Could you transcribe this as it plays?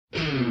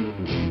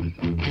Welcome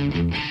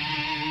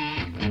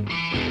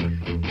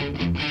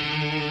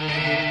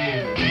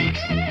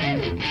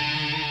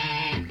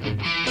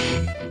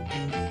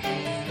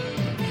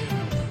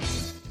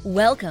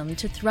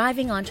to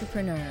Thriving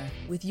Entrepreneur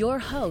with your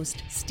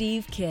host,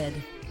 Steve Kidd,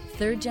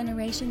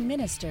 third-generation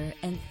minister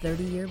and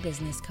 30-year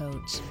business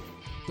coach.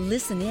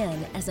 Listen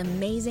in as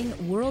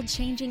amazing,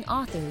 world-changing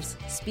authors,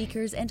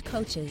 speakers, and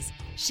coaches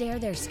share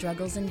their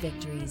struggles and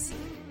victories.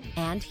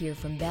 And hear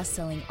from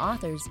best-selling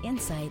authors'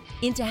 insight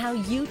into how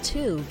you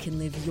too can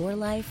live your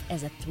life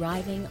as a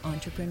thriving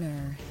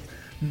entrepreneur.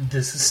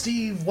 This is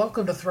Steve.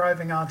 Welcome to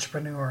Thriving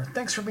Entrepreneur.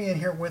 Thanks for being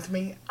here with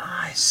me.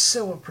 I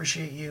so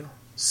appreciate you.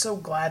 So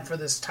glad for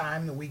this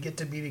time that we get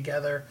to be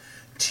together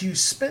to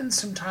spend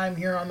some time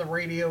here on the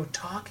radio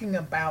talking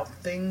about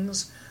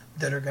things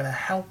that are going to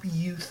help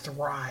you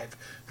thrive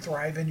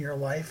in your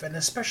life, and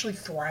especially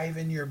thrive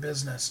in your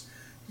business.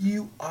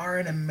 You are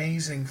an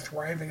amazing,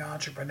 thriving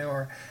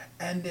entrepreneur,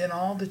 and in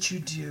all that you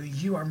do,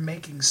 you are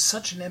making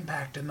such an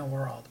impact in the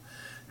world.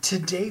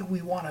 Today,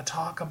 we want to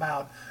talk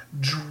about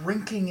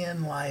drinking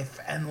in life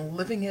and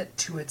living it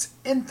to its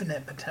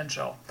infinite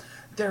potential.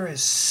 There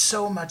is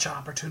so much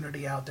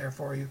opportunity out there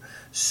for you,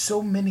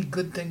 so many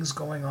good things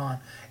going on.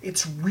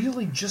 It's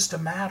really just a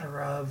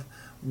matter of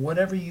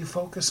whatever you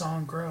focus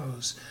on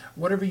grows.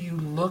 Whatever you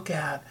look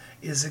at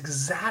is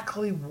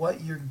exactly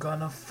what you're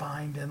gonna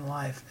find in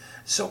life.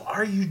 So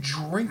are you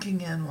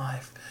drinking in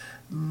life,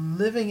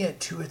 living it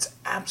to its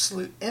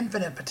absolute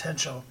infinite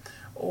potential,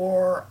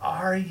 or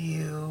are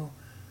you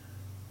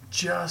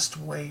just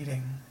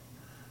waiting,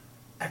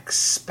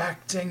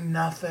 expecting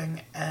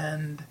nothing,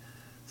 and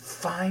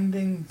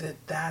finding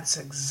that that's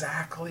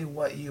exactly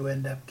what you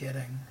end up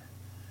getting?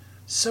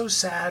 So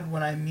sad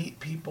when I meet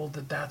people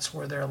that that's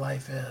where their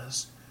life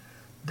is,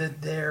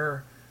 that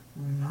they're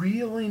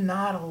really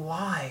not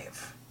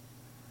alive.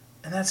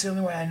 And that's the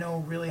only way I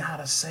know really how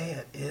to say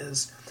it,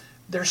 is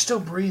they're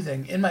still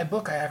breathing. In my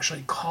book, I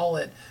actually call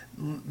it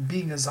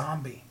being a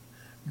zombie.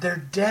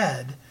 They're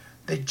dead.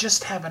 They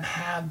just haven't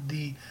had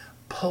the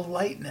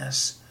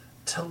politeness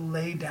to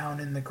lay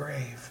down in the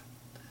grave.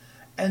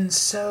 And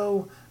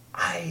so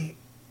I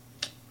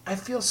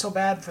feel so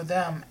bad for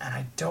them, and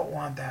I don't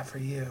want that for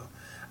you.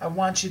 I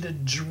want you to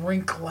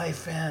drink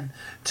life in,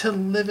 to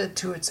live it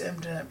to its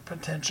infinite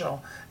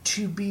potential,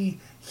 to be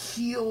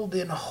healed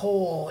and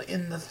whole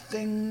in the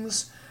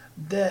things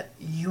that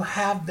you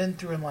have been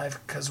through in life,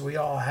 because we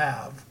all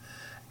have,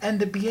 and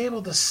to be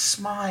able to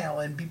smile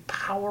and be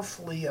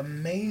powerfully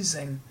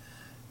amazing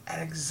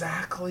at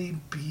exactly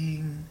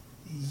being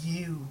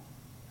you.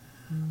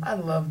 I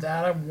love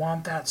that. I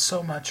want that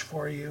so much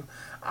for you.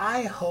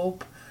 I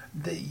hope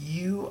that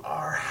you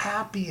are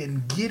happy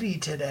and giddy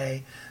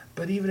today,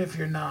 but even if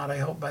you're not, I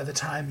hope by the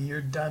time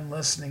you're done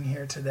listening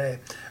here today,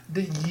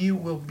 that you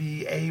will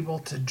be able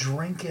to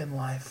drink in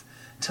life,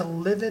 to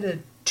live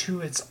it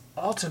to its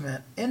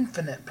ultimate,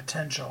 infinite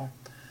potential,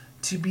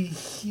 to be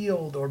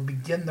healed or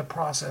begin the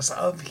process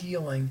of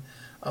healing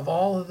of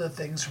all of the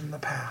things from the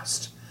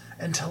past,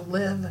 and to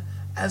live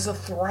as a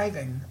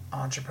thriving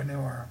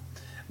entrepreneur.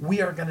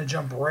 We are going to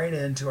jump right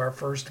into our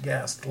first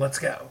guest. Let's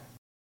go.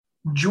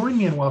 Join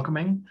me in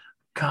welcoming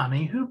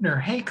Connie Hubner.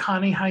 Hey,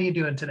 Connie, how you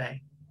doing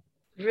today?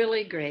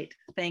 Really great.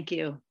 Thank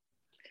you.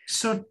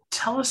 So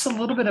tell us a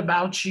little bit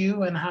about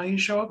you and how you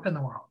show up in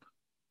the world.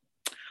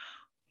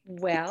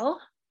 Well,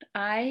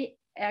 I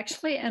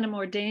actually am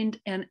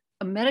a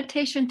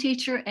meditation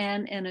teacher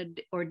and an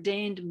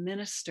ordained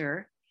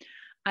minister.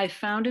 I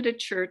founded a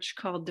church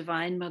called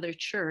Divine Mother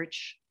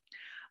Church.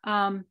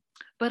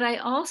 But I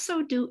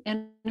also do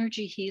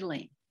energy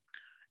healing.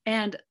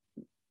 And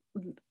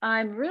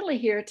I'm really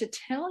here to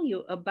tell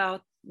you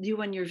about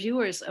you and your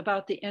viewers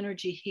about the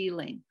energy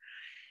healing.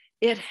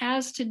 It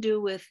has to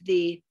do with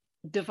the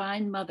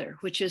Divine Mother,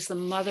 which is the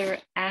mother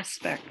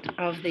aspect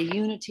of the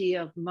unity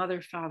of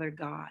Mother, Father,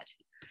 God.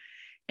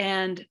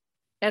 And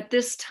at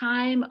this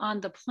time on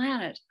the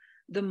planet,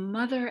 the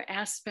mother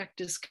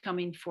aspect is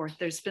coming forth.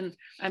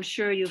 I'm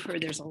sure you've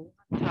heard, there's a lot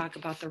of talk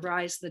about the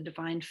rise of the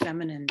divine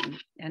feminine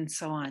and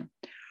so on.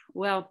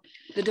 Well,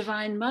 the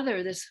Divine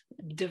Mother, this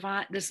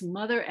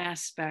mother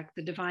aspect,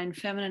 the divine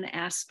feminine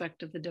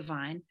aspect of the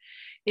divine,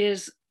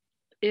 is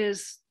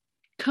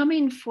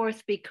coming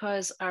forth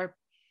because our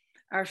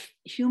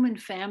human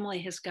family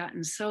has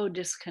gotten so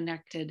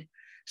disconnected,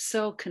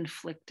 so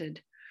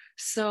conflicted,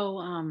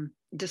 so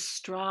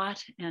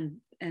distraught and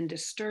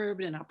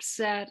disturbed and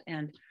upset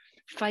and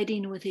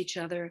fighting with each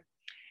other.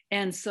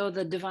 And so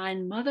the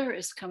Divine Mother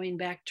is coming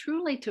back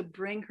truly to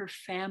bring her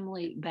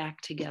family back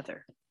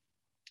together.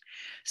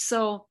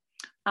 So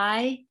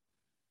I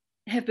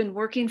have been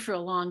working for a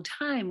long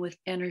time with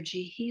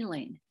energy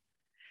healing,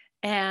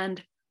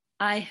 and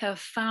I have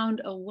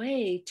found a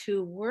way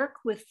to work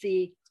with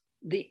the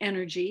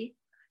energy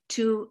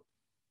to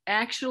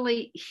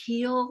actually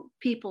heal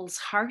people's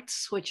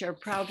hearts, which are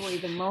probably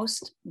the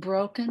most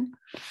broken,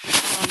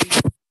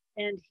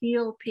 and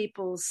heal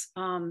people's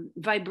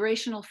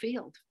vibrational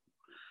field.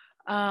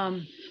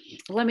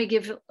 Let me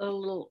give a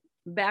little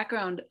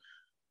background.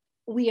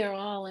 We are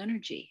all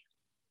energy.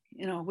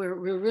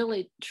 we're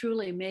really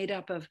truly made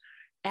up of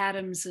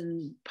atoms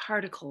and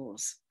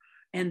particles,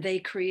 and they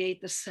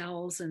create the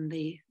cells, and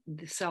the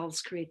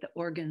cells create the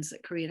organs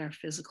that create our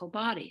physical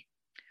body.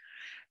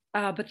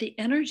 But the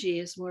energy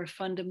is more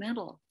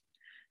fundamental.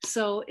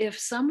 So if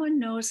someone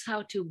knows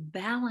how to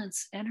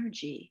balance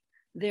energy,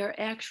 they're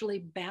actually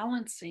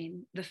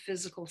balancing the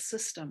physical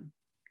system.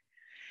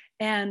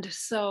 And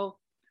so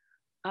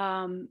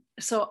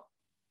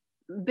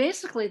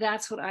basically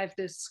that's what I've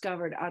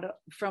discovered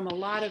from a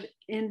lot of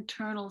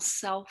internal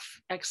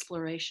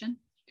self-exploration.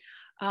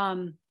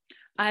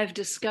 I've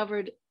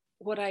discovered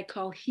what I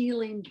call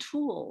healing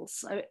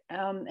tools.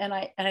 And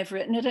I've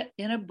written it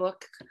in a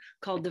book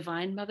called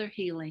Divine Mother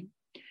Healing.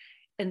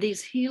 And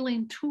these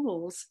healing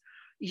tools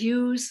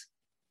use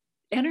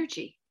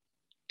energy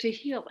to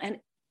heal, and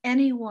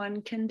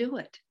anyone can do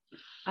it.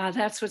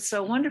 That's what's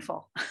so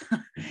wonderful,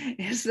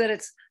 is that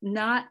it's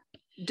not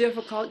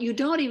difficult. You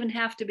don't even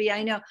have to be.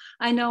 I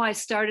know I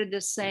started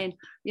this saying,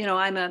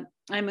 I'm an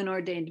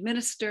ordained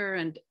minister,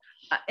 and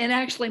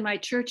actually my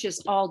church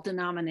is all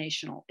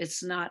denominational.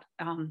 It's not,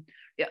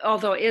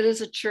 although it is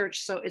a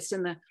church, so it's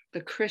in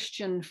the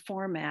Christian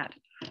format,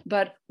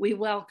 but we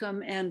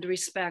welcome and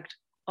respect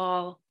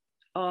all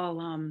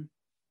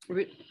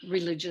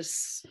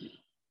religious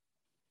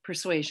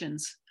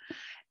persuasions.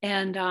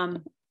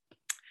 And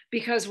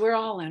because we're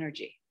all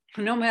energy,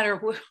 no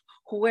matter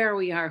where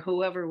we are,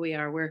 whoever we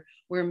are,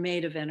 we're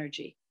made of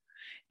energy.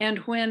 And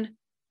when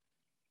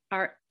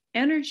our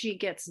energy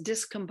gets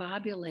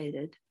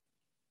discombobulated,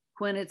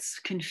 when it's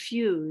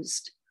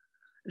confused,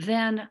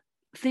 then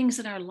things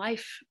in our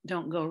life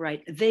don't go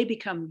right. They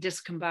become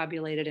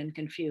discombobulated and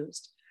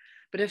confused.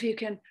 But if you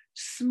can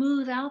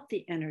smooth out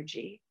the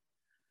energy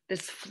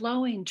that's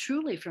flowing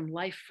truly from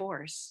life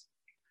force,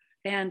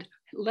 and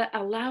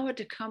allow it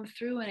to come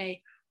through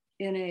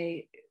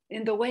in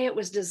the way it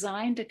was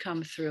designed to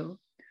come through,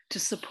 to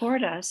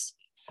support us,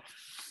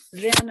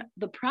 then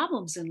the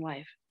problems in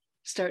life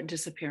start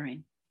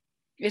disappearing.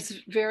 It's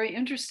very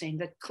interesting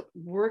that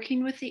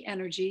working with the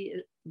energy,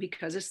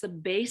 because it's the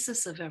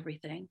basis of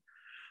everything,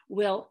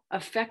 will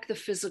affect the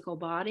physical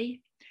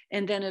body,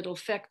 and then it'll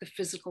affect the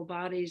physical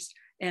body's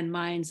and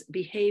mind's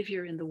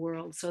behavior in the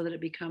world, so that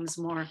it becomes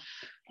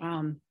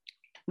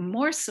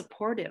more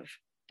supportive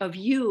of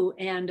you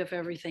and of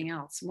everything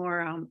else,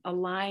 more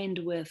aligned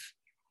with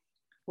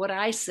what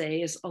I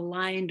say is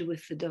aligned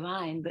with the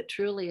divine, but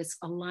truly it's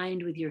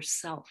aligned with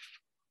yourself,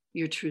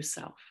 your true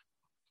self,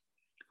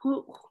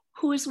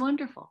 who is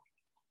wonderful.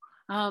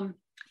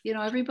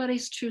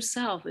 Everybody's true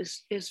self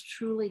is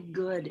truly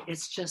good.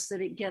 It's just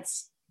that it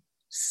gets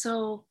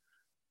so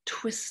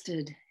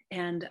twisted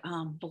and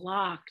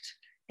blocked,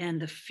 and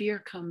the fear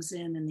comes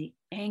in, and the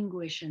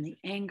anguish and the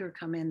anger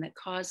come in that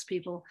cause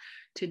people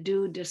to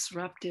do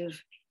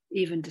disruptive,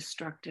 even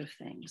destructive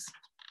things.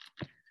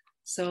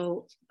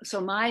 So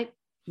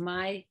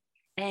my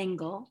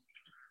angle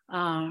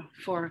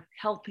for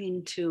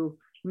helping to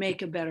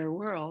make a better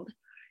world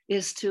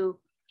is to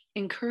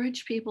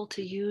encourage people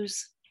to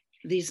use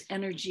these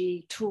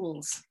energy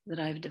tools that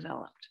I've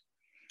developed.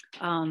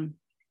 And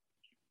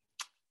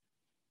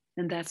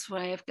that's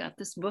why I've got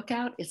this book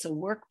out. It's a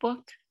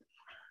workbook.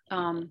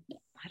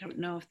 I don't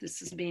know if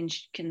this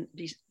can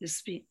be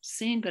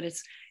seen, but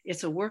it's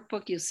a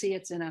workbook. You'll see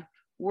it's in a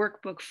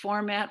workbook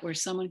format where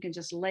someone can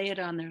just lay it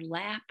on their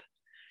lap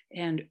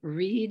and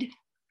read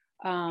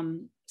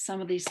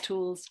some of these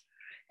tools.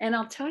 And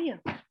I'll tell you,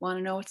 want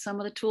to know what some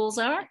of the tools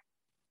are?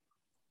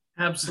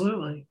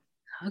 Absolutely.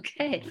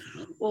 Okay.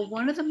 Well,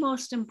 one of the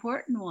most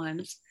important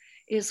ones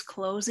is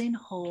closing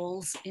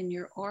holes in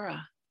your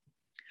aura.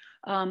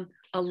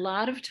 A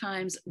lot of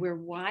times we're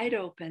wide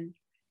open,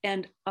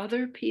 and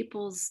other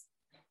people's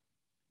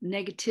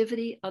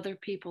negativity, other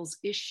people's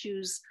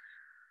issues,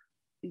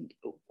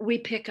 we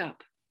pick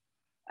up.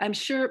 I'm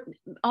sure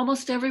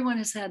almost everyone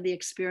has had the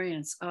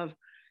experience of,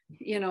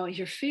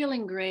 you're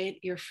feeling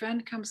great, your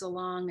friend comes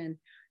along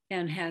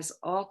and has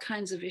all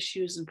kinds of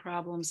issues and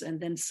problems, and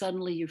then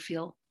suddenly you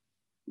feel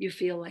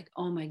like,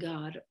 oh my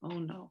God, oh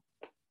no,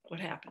 what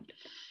happened?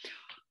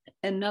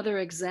 Another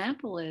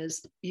example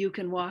is you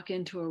can walk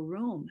into a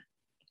room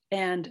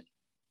and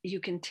you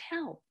can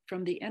tell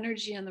from the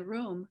energy in the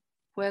room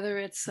whether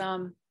it's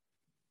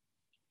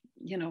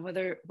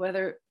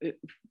whether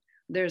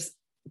there's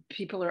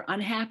people are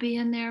unhappy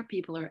in there,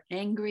 people are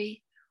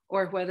angry,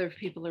 or whether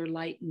people are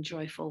light and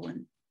joyful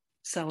and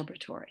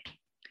celebratory.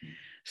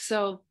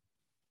 So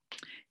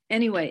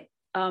anyway,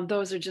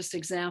 those are just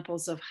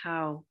examples of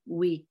how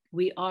we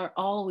are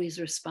always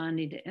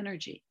responding to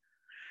energy.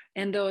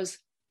 And those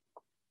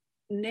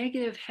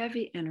negative,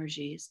 heavy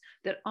energies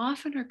that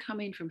often are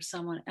coming from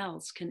someone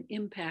else can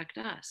impact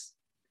us.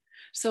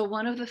 So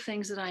one of the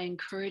things that I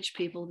encourage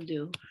people to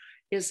do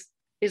is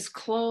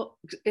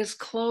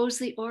close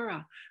the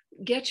aura.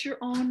 Get your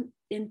own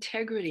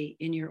integrity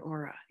in your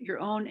aura, your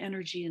own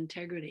energy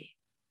integrity.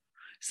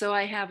 So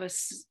I have a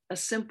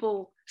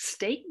simple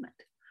statement.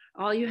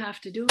 All you have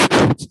to do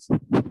is,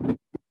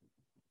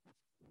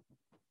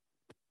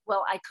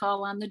 well, I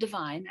call on the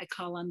divine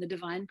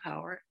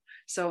power.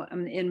 So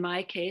in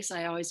my case,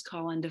 I always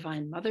call on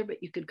Divine Mother,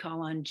 but you could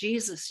call on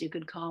Jesus. You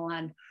could call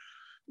on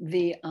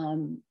the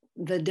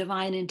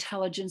divine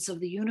intelligence of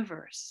the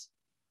universe.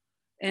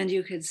 And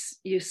you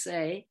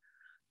say,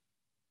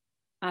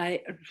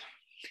 I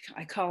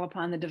call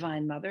upon the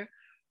Divine Mother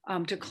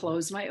to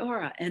close my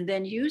aura. And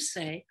then you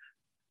say,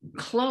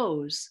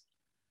 close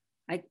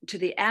to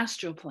the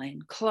astral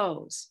plane,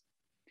 close.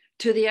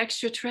 To the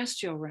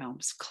extraterrestrial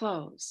realms,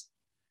 close.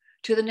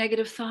 To the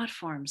negative thought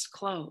forms,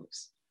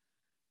 close.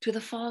 To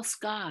the false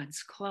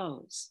gods,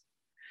 close.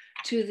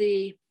 To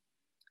the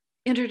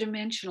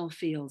interdimensional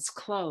fields,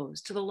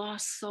 close. To the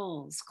lost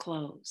souls,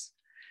 close.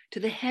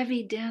 To the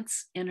heavy,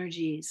 dense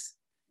energies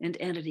and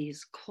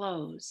entities,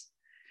 close.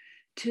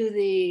 To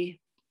the,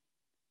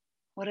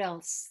 what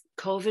else?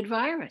 COVID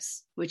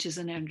virus, which is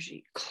an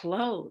energy,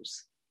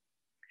 close.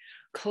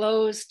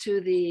 Close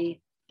to the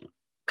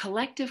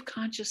collective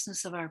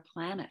consciousness of our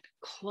planet,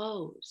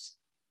 close.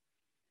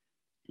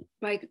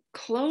 By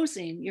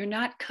closing, you're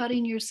not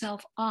cutting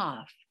yourself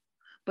off,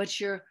 but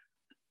you're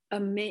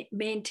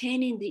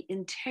maintaining the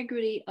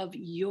integrity of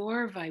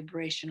your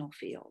vibrational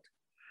field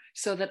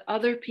so that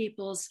other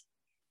people's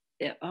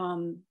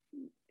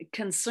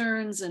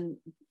concerns and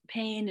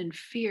pain and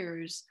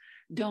fears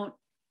don't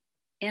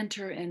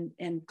enter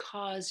and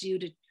cause you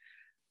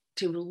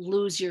to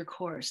lose your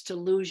course, to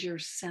lose your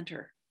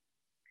center.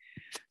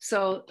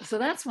 So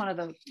that's one of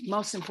the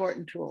most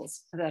important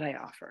tools that I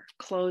offer,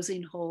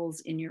 closing holes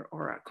in your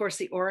aura. Of course,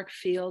 the auric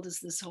field is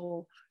this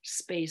whole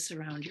space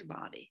around your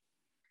body.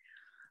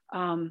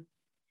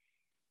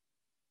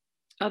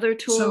 Other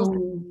tools. So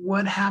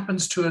what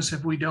happens to us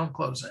if we don't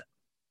close it?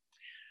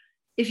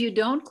 If you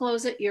don't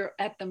close it, you're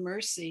at the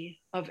mercy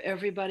of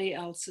everybody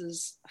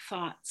else's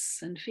thoughts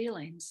and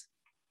feelings.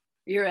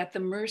 You're at the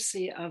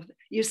mercy of,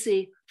 you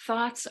see,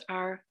 thoughts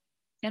are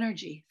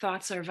energy,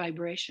 thoughts are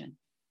vibration.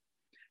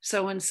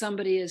 So when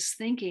somebody is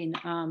thinking,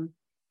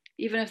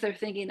 even if they're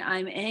thinking,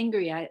 I'm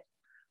angry, I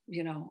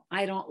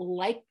don't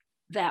like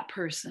that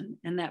person,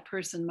 and that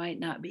person might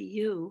not be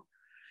you.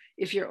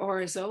 If your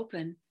aura is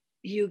open,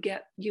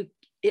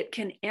 it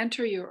can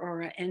enter your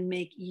aura and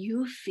make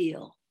you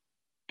feel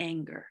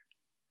anger,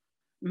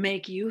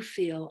 make you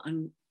feel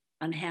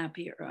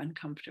unhappy or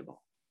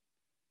uncomfortable.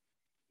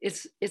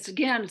 It's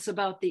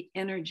about the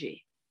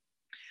energy.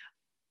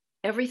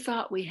 Every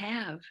thought we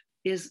have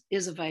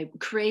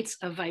creates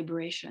a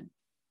vibration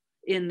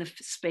in the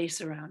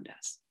space around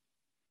us.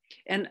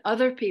 And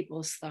other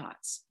people's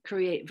thoughts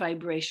create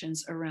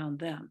vibrations around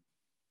them.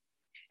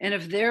 And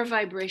if their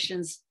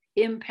vibrations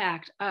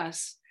impact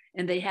us,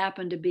 and they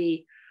happen to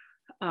be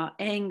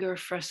anger,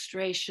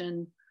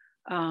 frustration,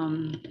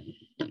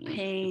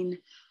 pain,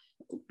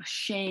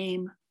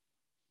 shame,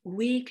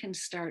 we can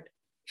start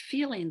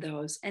feeling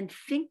those and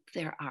think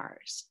they're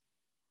ours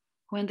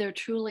when they're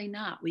truly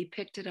not. We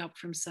picked it up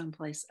from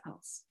someplace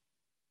else.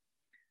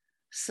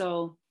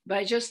 So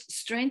by just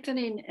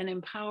strengthening and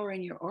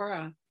empowering your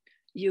aura,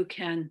 you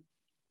can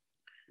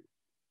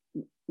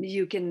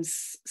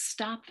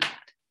stop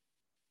that.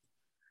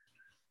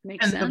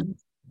 Make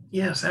sense?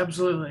 Yes,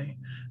 absolutely.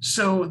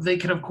 So they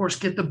can, of course,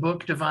 get the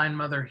book Divine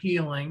Mother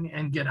Healing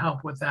and get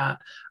help with that.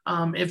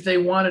 If they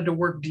wanted to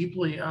work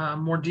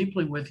more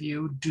deeply with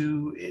you,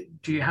 do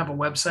you have a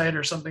website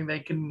or something they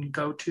can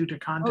go to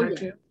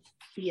contact you?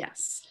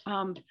 Yes.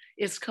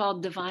 It's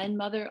called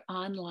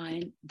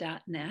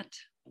divinemotheronline.net.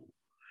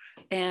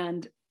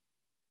 And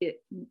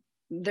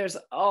there's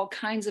all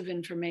kinds of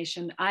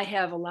information. I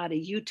have a lot of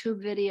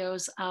YouTube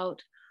videos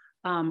out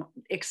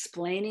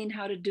explaining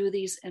how to do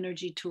these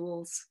energy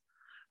tools.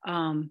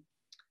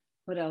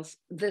 What else?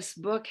 This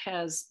book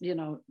has,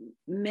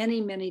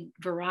 many, many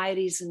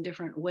varieties and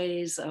different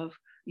ways of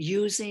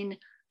using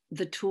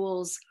the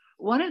tools.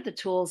 One of the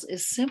tools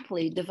is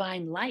simply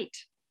divine light.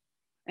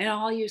 And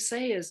all you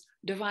say is,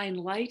 divine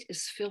light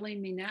is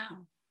filling me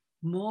now.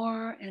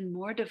 More and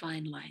more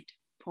divine light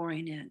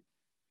pouring in.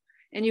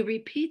 And you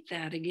repeat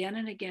that again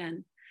and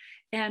again.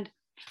 And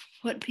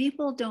what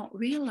people don't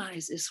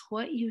realize is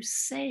what you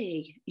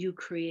say you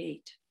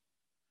create.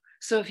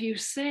 So if you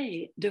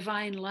say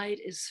divine light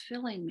is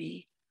filling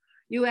me,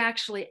 you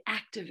actually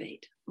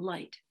activate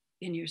light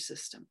in your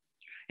system.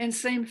 And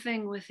same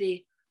thing with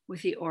the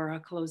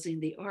aura, closing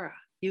the aura.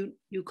 You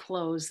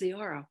close the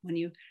aura. When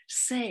you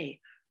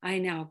say, I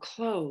now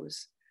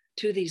close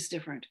to these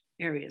different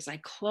areas, I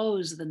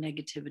close the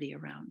negativity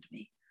around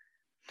me.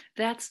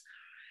 That's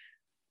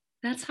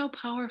how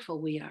powerful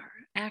we are.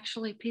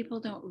 Actually, people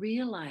don't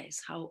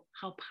realize how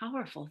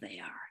powerful they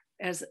are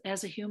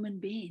as a human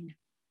being,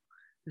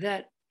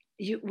 that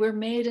we're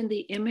made in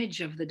the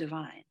image of the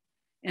divine,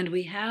 and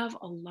we have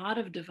a lot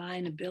of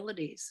divine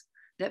abilities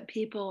that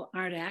people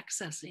aren't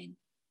accessing.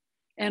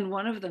 And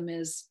one of them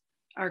is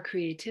our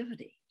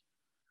creativity.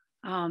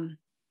 And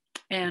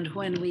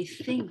when we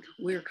think,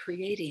 we're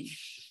creating.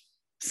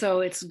 So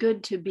it's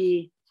good to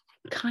be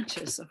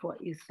conscious of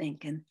what you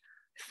think and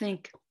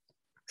think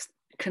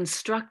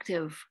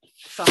constructive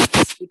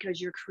thoughts,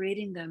 because you're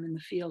creating them in the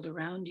field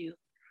around you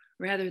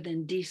rather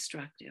than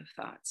destructive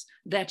thoughts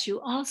that you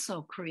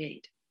also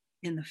create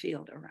in the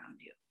field around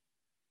you.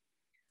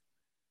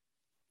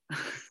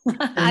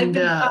 And, I've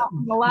been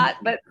talking a lot,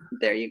 but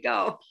there you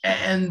go.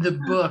 And the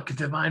book,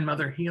 Divine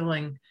Mother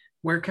Healing,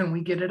 where can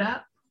we get it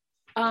at?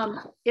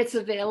 It's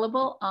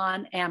available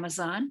on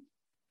Amazon.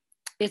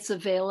 It's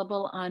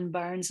available on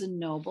Barnes and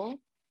Noble.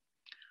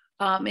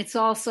 It's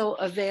also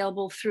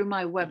available through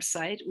my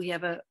website. We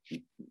have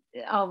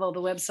although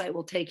the website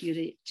will take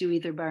you to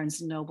either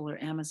Barnes and Noble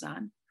or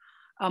Amazon,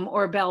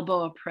 or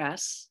Balboa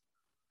Press.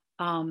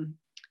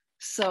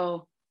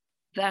 So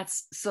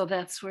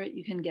that's where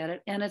you can get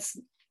it, and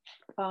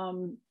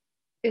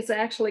it's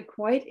actually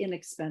quite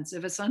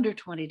inexpensive. It's under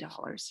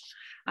 $20.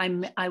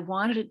 I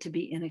wanted it to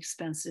be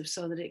inexpensive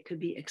so that it could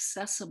be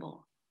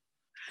accessible,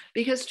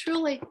 because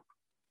truly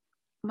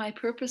my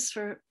purpose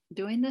for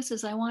doing this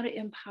is I want to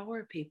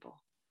empower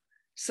people.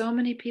 So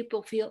many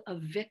people feel a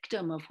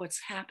victim of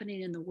what's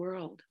happening in the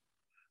world,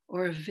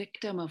 or a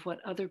victim of what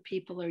other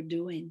people are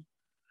doing.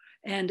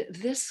 And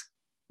this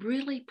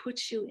really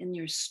puts you in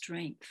your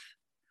strength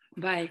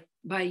by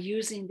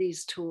using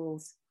these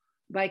tools,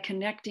 by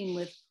connecting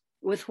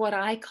with what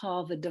I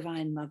call the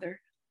Divine Mother,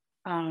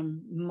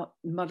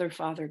 Mother,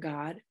 Father,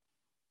 God.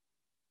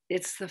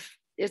 It's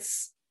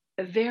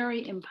a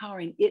very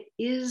empowering. It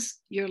is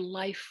your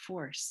life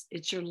force.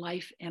 It's your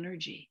life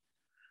energy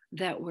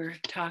that we're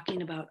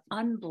talking about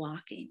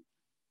unblocking.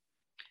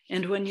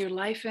 And when your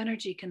life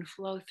energy can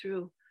flow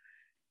through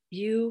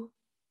you,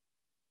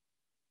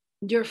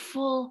 your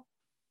full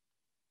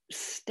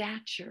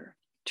stature,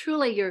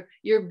 truly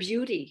your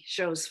beauty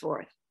shows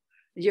forth.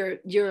 Your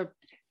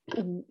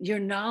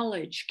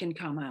knowledge can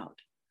come out.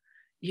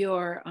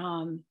 Your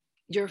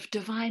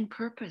divine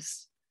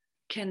purpose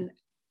can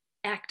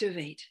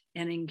activate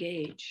and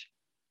engage.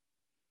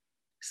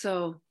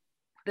 So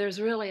there's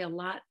really a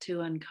lot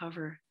to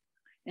uncover.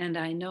 And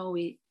I know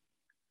we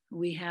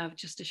have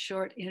just a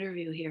short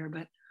interview here,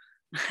 but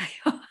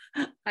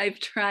I've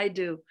tried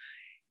to,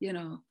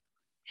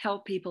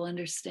 help people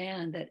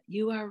understand that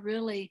you are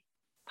really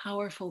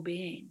powerful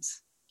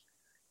beings.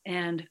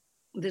 And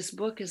this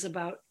book is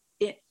about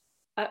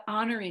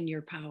honoring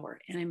your power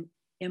and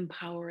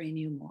empowering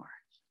you more.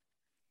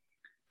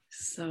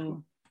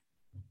 So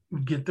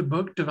get the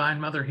book,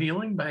 Divine Mother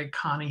Healing by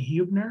Connie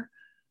Huebner.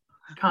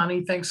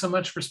 Connie, thanks so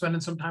much for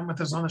spending some time with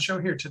us on the show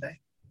here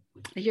today.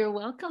 You're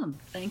welcome.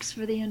 Thanks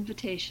for the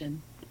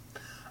invitation.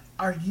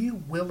 Are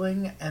you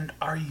willing and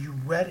are you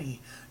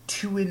ready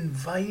to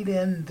invite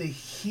in the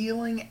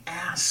healing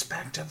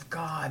aspect of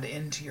God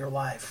into your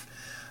life?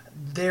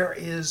 There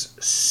is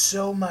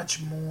so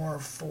much more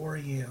for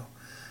you.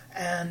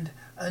 And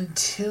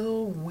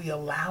until we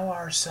allow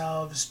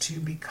ourselves to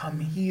become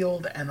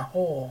healed and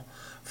whole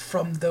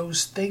from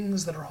those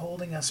things that are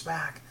holding us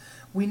back,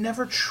 we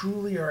never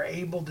truly are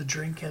able to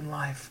drink in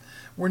life.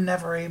 We're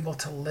never able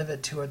to live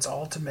it to its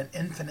ultimate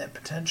infinite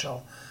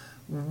potential.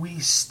 We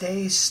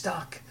stay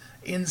stuck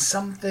in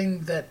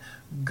something that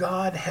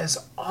God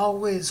has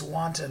always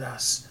wanted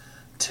us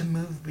to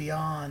move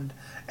beyond.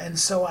 And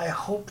so I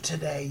hope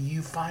today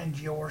you find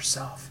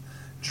yourself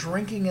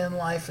drinking in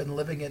life and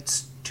living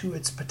it to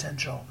its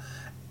potential,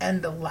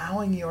 and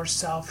allowing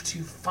yourself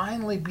to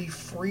finally be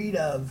freed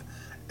of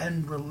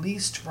and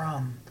released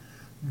from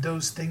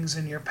those things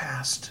in your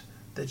past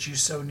that you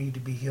so need to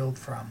be healed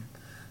from,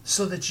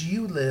 so that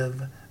you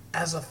live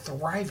as a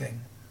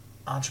thriving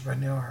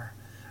entrepreneur.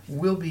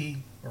 We'll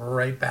be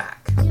right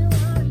back.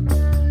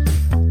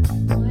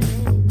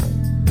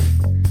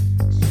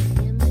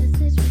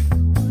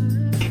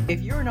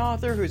 If you're an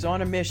author who's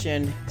on a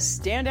mission,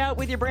 stand out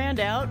with your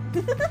brand out.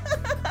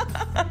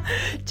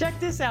 Check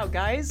this out,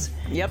 guys.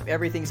 Yep,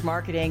 everything's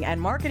marketing, and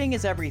marketing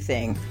is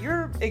everything.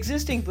 Your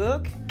existing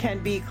book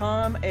can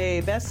become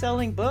a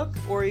best-selling book,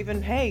 or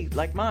even, hey,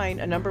 like mine,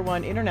 a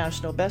 #1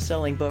 international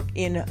best-selling book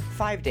in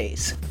 5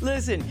 days.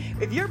 Listen,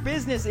 if your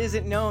business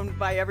isn't known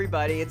by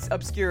everybody, it's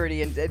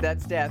obscurity, and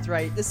that's death,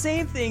 right? The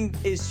same thing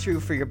is true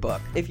for your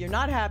book. If you're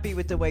not happy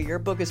with the way your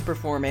book is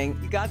performing,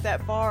 you got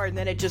that far and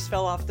then it just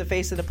fell off the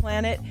face of the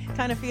planet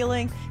kind of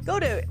feeling, go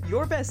to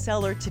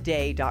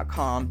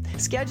yourbestsellertoday.com.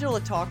 Schedule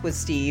a talk with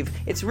Steve.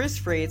 It's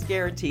risk-free, it's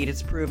guaranteed,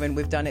 it's proven.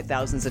 We've done it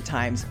thousands of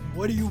times.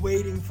 What are you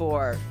waiting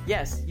for?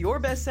 Yes,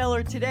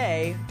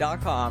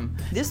 yourbestsellertoday.com.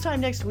 This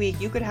time next week,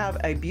 you could have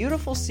a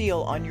beautiful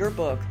seal on your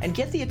book and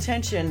get the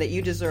attention that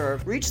you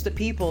deserve. Reach the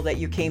people that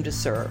you came to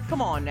serve.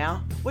 Come on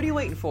now. What are you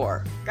waiting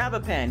for? Grab a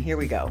pen. Here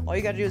we go. All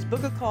you got to do is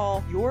book a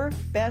call.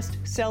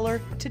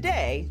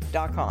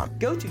 yourbestsellertoday.com.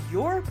 Go to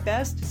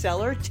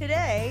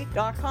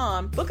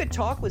yourbestsellertoday.com. Book a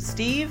talk with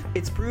Steve.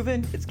 It's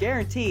proven. It's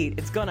guaranteed.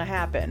 It's going to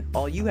happen.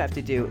 All you have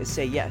to do is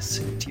say yes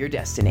to your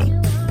destiny.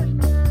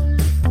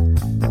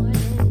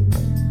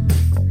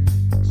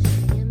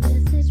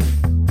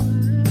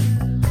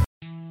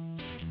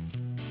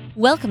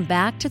 Welcome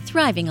back to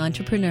Thriving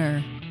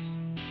Entrepreneur.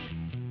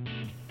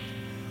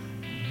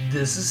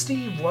 This is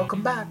Steve.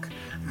 Welcome back.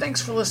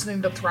 Thanks for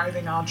listening to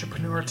Thriving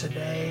Entrepreneur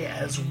today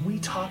as we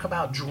talk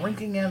about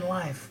drinking in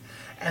life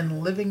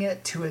and living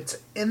it to its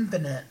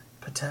infinite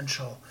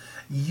potential.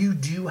 You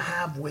do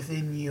have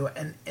within you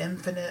an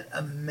infinite,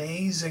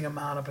 amazing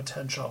amount of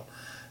potential.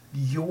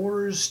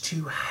 Yours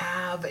to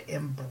have,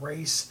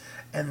 embrace,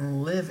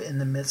 and live in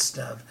the midst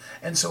of.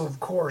 And so, of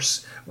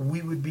course,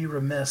 we would be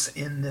remiss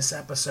in this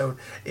episode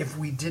if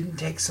we didn't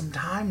take some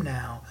time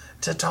now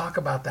to talk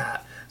about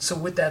that. So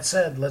with that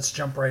said, let's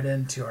jump right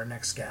into our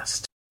next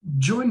guest.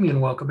 Join me in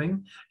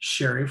welcoming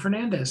Sherry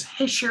Fernandez.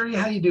 Hey, Sherry,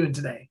 how you doing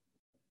today?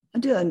 I'm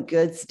doing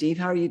good, Steve.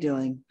 How are you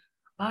doing?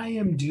 I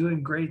am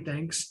doing great,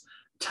 thanks.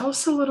 Tell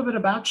us a little bit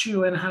about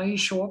you and how you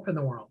show up in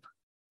the world.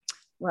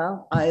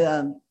 Well,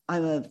 I'm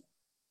a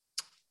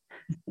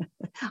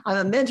I'm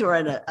a mentor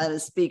and a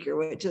speaker,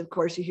 which of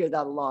course you hear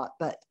that a lot.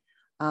 But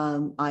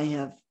I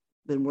have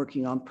been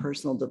working on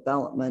personal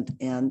development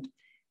and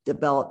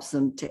developed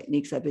some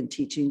techniques I've been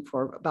teaching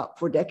for about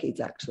 4 decades,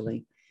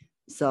 actually.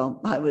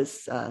 So I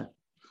was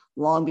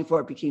long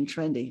before it became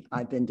trendy.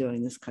 I've been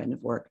doing this kind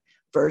of work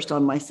first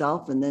on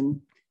myself, and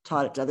then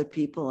taught it to other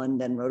people, and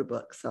then wrote a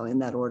book. So in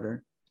that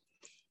order.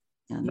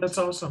 And that's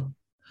awesome.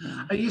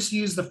 Yeah. I used to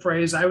use the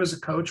phrase, I was a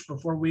coach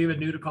before we even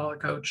knew to call it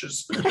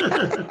coaches.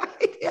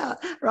 Yeah,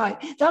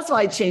 right. That's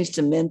why I changed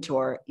to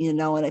mentor,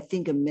 and I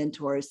think a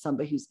mentor is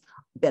somebody who's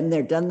been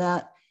there, done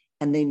that,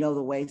 and they know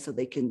the way, so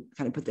they can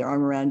kind of put their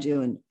arm around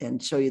you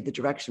and show you the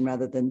direction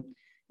rather than,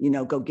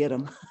 go get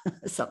them,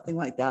 something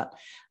like that.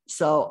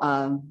 So,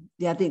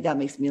 I think that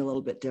makes me a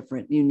little bit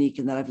different, unique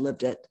in that I've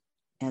lived it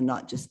and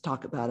not just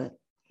talk about it.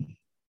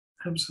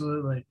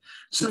 Absolutely.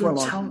 So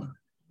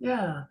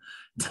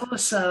tell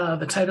us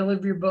the title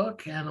of your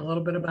book and a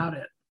little bit about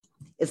it.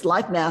 It's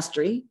Life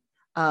Mastery.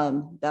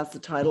 That's the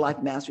title,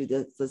 Life Mastery.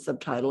 The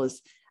subtitle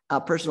is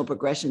Personal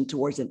Progression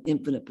Towards an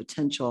Infinite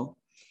Potential.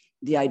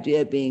 The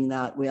idea being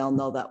that we all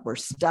know that we're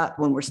stuck.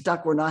 When we're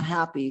stuck, we're not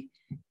happy.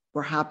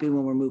 We're happy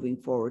when we're moving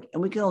forward.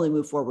 And we can only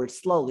move forward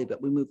slowly,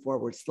 but we move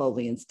forward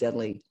slowly and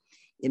steadily.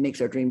 It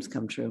makes our dreams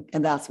come true.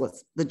 And that's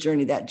what's the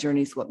journey. That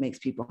journey is what makes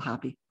people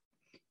happy.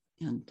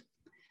 And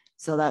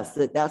so that's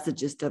the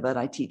gist of it.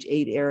 I teach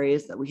 8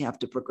 areas that we have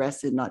to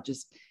progress in, not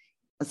just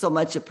so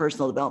much of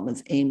personal development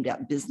is aimed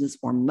at business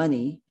or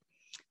money.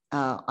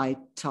 I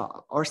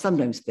talk, or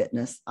sometimes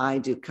fitness. I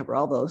do cover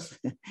all those,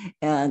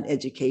 and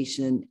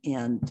education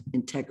and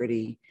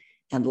integrity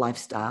and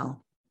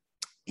lifestyle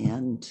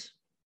and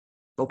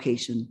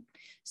vocation.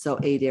 So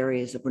 8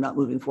 areas. If we're not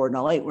moving forward in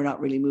all 8, we're not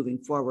really moving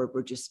forward.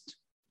 We're just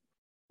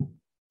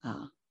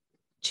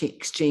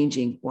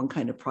exchanging one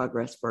kind of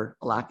progress for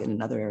a lack in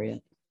another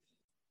area.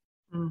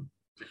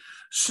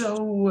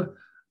 So,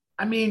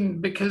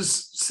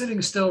 because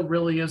sitting still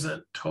really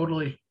isn't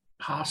totally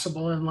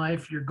possible in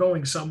life. You're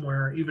going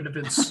somewhere, even if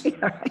it's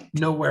right.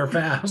 Nowhere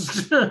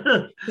fast.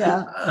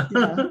 Yeah.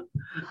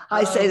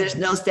 I say there's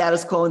no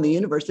status quo in the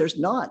universe. There's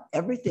not.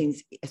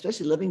 Everything's,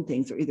 especially living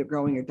things, are either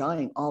growing or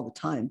dying all the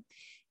time.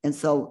 And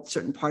so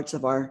certain parts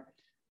of our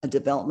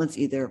developments,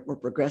 either we're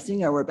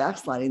progressing or we're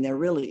backsliding. There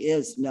really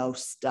is no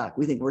stuck.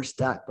 We think we're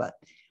stuck, but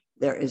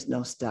there is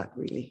no stuck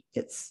really.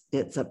 It's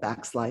a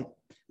backslide.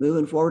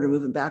 Moving forward or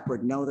moving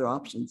backward, no other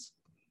options.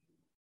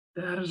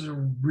 That is a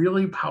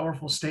really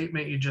powerful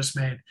statement you just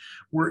made.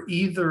 We're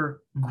either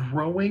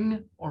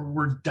growing or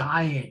we're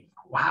dying.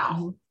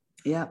 Wow.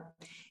 Yeah.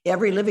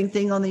 Every living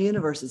thing on the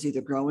universe is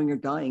either growing or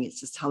dying. It's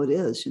just how it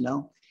is,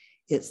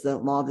 It's the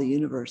law of the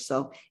universe.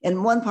 So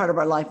in one part of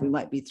our life, we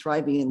might be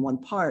thriving in one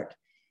part,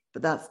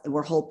 but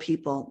we're whole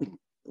people.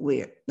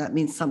 That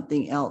means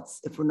something else.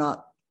 If we're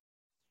not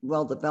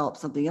well developed,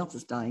 something else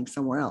is dying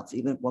somewhere else,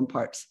 even if one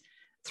part's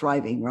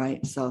thriving,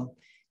 right? So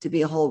to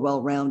be a whole,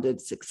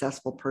 well-rounded,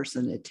 successful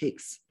person, it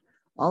takes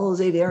all those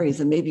 8 areas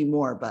and maybe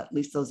more, but at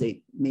least those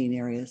 8 main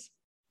areas.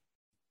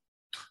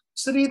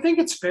 So do you think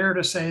it's fair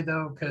to say,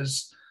 though,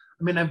 because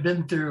I've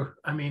been through,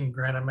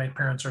 granted, my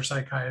parents are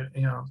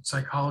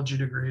psychology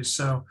degrees.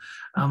 So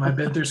I've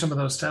been through some of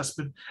those tests,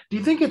 but do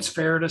you think it's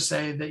fair to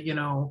say that,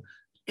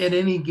 at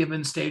any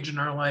given stage in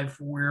our life,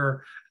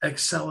 we're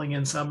excelling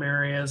in some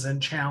areas and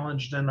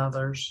challenged in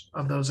others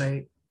of those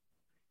 8?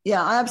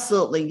 Yeah,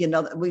 absolutely.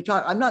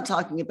 I'm not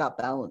talking about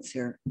balance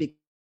here, because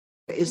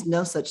there is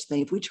no such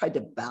thing. If we tried to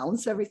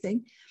balance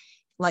everything,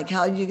 like how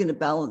are you going to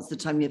balance the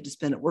time you have to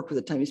spend at work with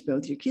the time you spend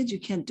with your kids?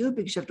 You can't do it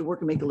because you have to work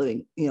and make a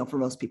living, for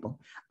most people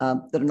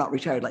that are not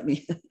retired like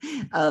me.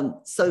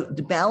 So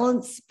the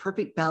balance,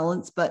 perfect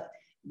balance, but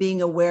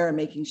being aware and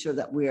making sure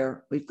that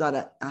we've got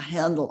a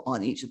handle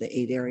on each of the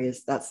 8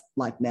 areas. That's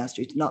life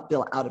mastery, to not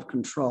feel out of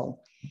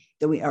control,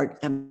 that we are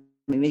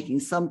making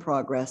some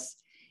progress.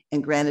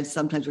 And granted,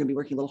 sometimes we're going to be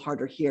working a little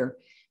harder here.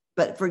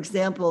 But for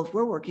example, if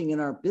we're working in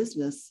our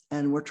business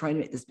and we're trying to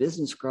make this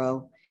business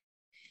grow,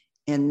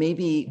 and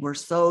maybe we're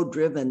so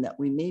driven that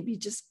we maybe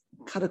just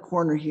cut a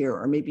corner here,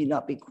 or maybe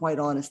not be quite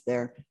honest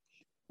there,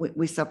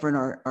 we suffer in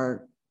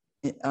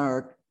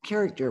our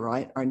character,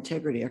 right? Our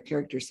integrity, our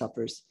character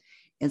suffers.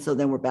 And so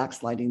then we're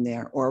backsliding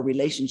there, or a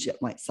relationship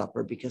might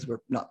suffer because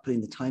we're not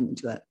putting the time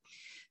into it.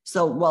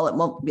 So while it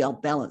won't be all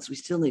balanced, we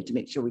still need to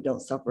make sure we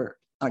don't suffer.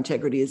 Our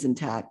integrity is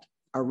intact.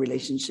 Our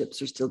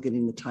relationships are still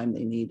getting the time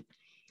they need.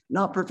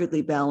 Not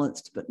perfectly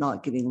balanced, but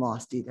not getting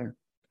lost either.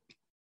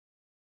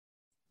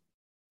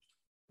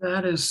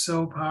 That is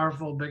so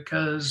powerful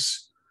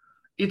because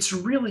it's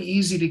really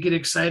easy to get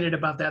excited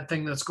about that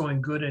thing that's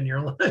going good in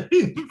your life.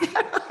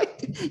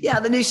 Yeah,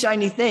 the new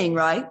shiny thing,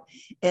 right?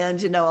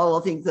 And oh,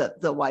 I think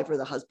that the wife or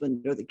the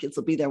husband or the kids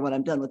will be there when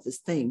I'm done with this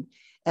thing.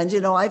 And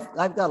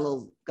I've got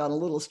a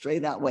little stray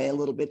that way a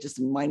little bit, just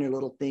minor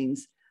little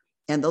things.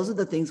 And those are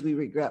the things we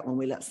regret when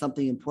we let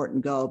something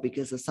important go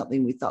because of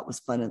something we thought was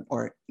fun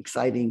or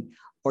exciting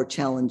or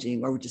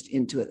challenging, or we're just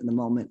into it in the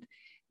moment.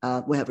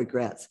 We have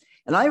regrets.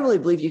 And I really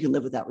believe you can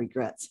live without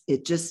regrets.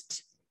 It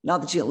just,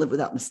 not that you don't live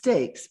without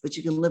mistakes, but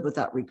you can live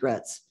without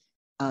regrets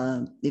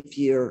if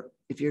you're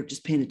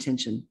just paying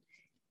attention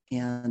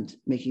and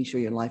making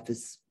sure your life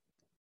is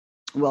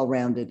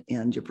well-rounded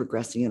and you're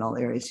progressing in all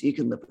areas. You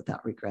can live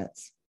without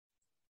regrets.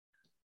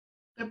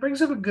 That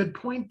brings up a good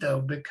point,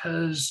 though,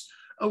 because,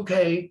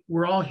 okay,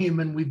 we're all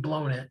human, we've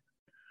blown it.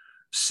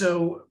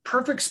 So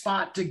perfect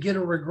spot to get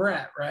a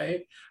regret,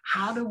 right?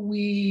 How do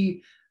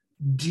we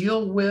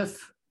deal with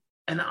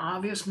an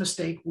obvious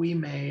mistake we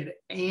made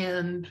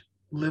and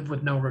live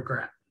with no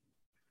regret?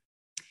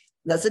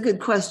 That's a good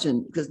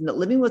question, because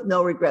living with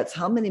no regrets,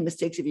 how many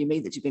mistakes have you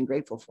made that you've been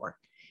grateful for?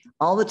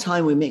 All the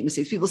time we make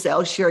mistakes. People say,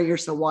 oh, Sherry, you're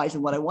so wise.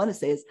 And what I want to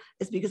say is,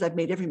 it's because I've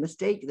made every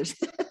mistake there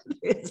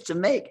is to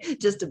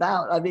make, just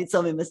about. I've made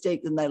so many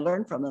mistakes and I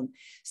learn from them.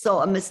 So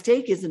a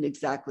mistake isn't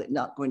exactly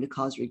not going to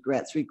cause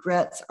regrets.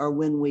 Regrets are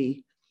when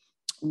we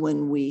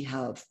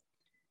have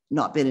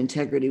not been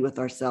integrity with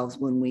ourselves,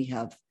 when we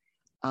have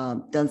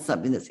done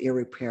something that's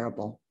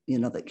irreparable,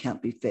 that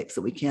can't be fixed,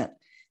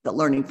 that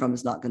learning from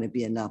is not going to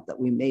be enough, that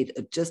we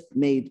just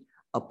made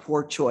a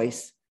poor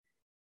choice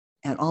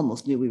and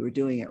almost knew we were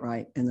doing it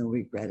right and then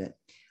regret it.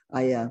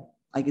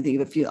 I can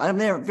think of a few. I'm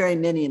there very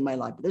many in my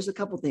life, but there's a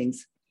couple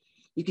things.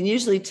 You can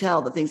usually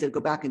tell the things that go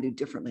back and do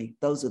differently.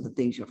 Those are the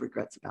things you have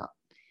regrets about.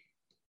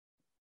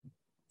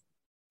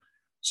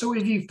 So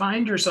if you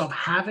find yourself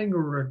having a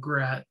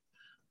regret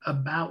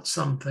about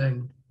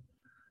something,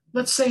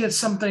 let's say it's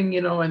something,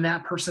 and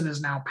that person is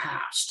now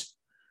passed,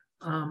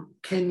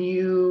 can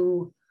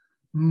you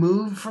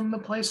move from the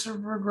place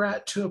of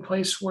regret to a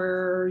place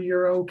where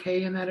you're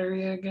okay in that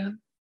area again?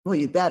 Well,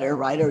 you better,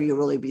 right? Or you'll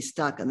really be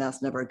stuck, and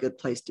that's never a good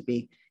place to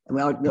be. And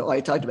I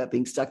talked about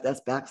being stuck,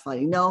 that's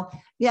backsliding. No,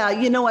 yeah,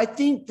 I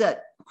think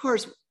that, of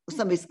course,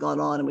 somebody's gone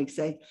on and we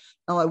say,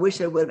 oh, I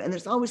wish I would have. And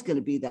there's always going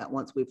to be that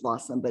once we've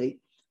lost somebody,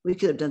 we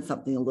could have done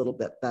something a little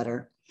bit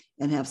better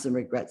and have some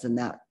regrets in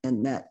that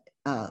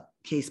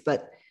case.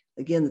 But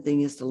again, the thing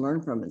is to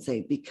learn from it and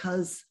say,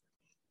 because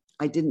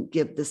I didn't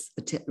give this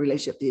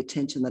relationship the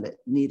attention that it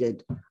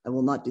needed, I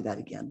will not do that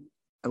again.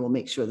 I will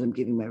make sure that I'm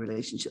giving my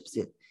relationships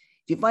it.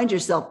 If you find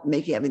yourself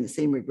having the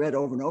same regret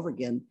over and over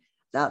again,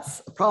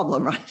 that's a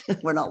problem, right?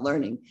 We're not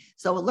learning.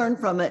 So we'll learn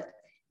from it,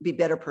 be a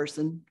better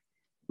person.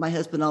 My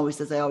husband always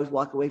says, I always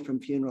walk away from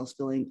funerals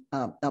feeling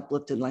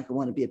uplifted, like I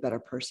want to be a better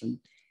person.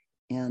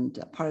 And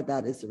part of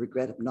that is the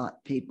regret of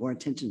not paying more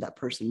attention to that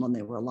person when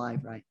they were alive,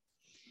 right?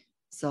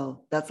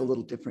 So that's a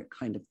little different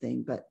kind of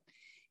thing. But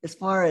as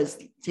far as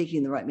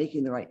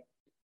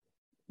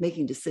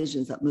making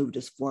decisions that moved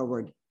us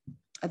forward,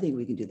 I think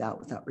we can do that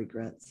without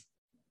regrets.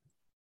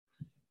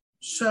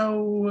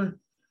 So,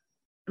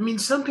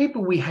 some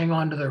people, we hang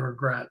on to their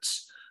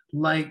regrets,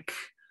 like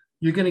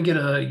you're going to get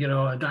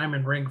a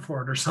diamond ring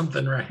for it or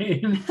something,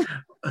 right?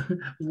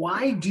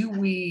 Why do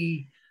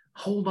we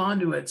hold on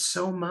to it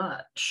so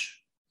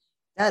much?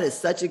 That is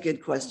such a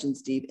good question,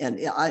 Steve. And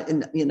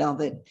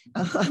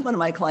one of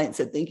my clients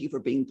said, thank you for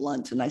being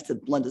blunt. And I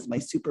said, blunt is my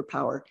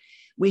superpower.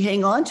 We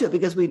hang on to it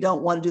because we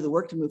don't want to do the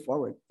work to move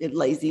forward.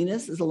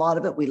 Laziness is a lot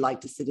of it. We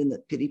like to sit in the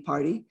pity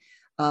party.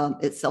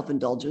 It's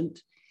self-indulgent.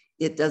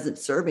 It doesn't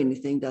serve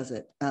anything, does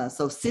it?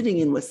 So sitting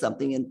in with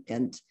something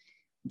and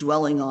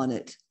dwelling on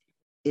it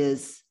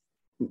is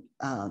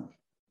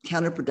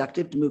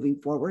counterproductive to moving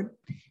forward.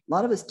 A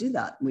lot of us do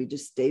that. We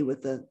just stay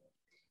with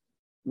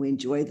we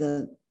enjoy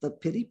the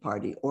pity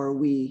party, or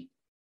we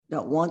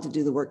don't want to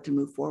do the work to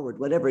move forward,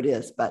 whatever it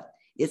is, but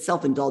it's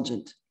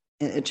self-indulgent,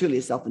 and it truly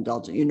is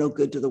self-indulgent. You're no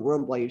good to the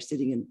world while you're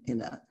sitting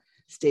in a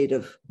state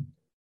of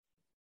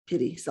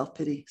pity,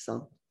 self-pity.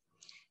 So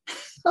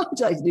I'll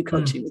try to do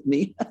coaching with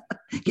me.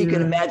 You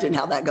can imagine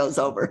how that goes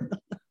over.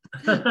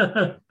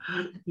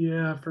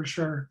 Yeah, for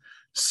sure.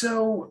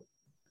 So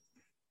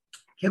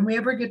can we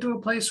ever get to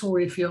a place where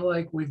we feel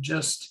like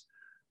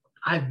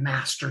I've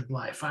mastered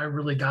life? I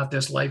really got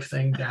this life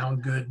thing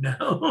down good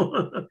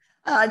now.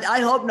 I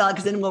hope not,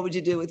 because then what would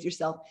you do with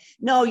yourself?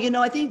 No,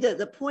 I think that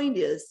the point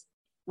is,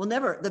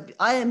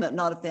 I am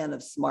not a fan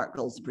of SMART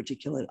goals in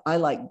particular. I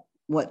like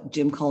what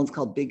Jim Collins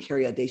called big,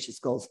 hairy, audacious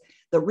goals.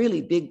 The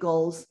really big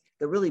goals,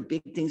 the really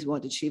big things we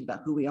want to achieve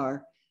about who we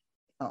are,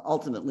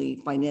 ultimately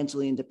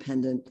financially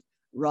independent,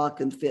 rock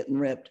and fit and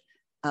ripped.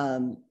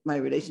 My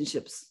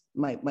relationships,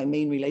 my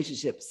main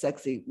relationship,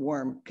 sexy,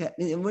 warm.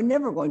 We're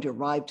never going to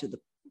arrive to the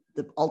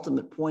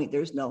ultimate point.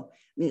 There's no,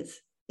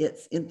 it's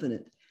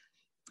infinite.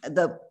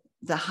 The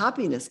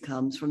happiness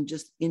comes from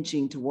just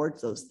inching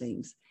towards those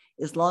things.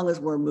 As long as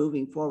we're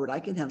moving forward, I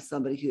can have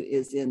somebody who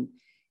is in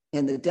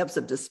the depths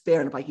of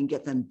despair, and if I can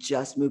get them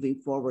just moving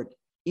forward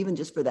even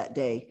just for that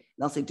day.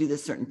 And I'll say, do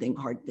this certain thing,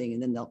 hard thing.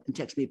 And then they'll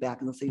text me back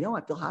and they'll say, no,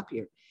 I feel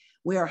happier.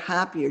 We are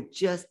happier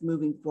just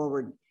moving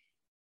forward,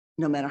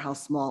 no matter how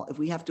small. If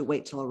we have to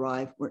wait till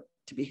arrive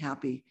to be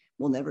happy,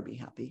 we'll never be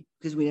happy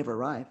because we never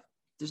arrive.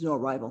 There's no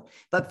arrival.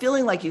 But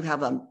feeling like you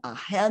have a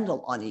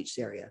handle on each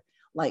area,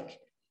 like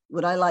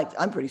what I like,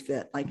 I'm pretty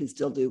fit. I can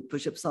still do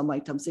push-ups on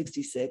I'm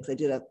 66. I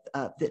did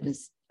a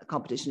fitness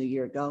competition a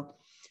year ago.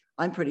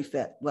 I'm pretty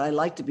fit. Would I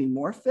like to be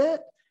more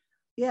fit?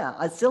 Yeah,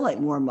 I'd still like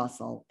more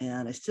muscle.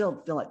 And I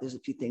still feel like there's a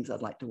few things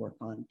I'd like to work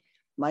on.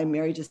 My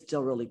marriage is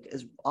still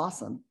is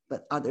awesome,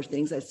 but are there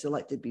things I'd still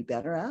like to be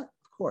better at?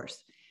 Of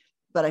course.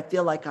 But I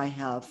feel like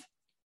I've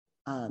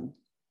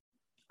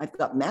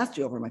got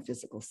mastery over my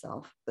physical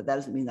self, but that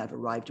doesn't mean I've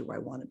arrived to where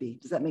I want to be.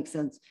 Does that make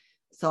sense?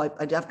 So I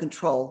have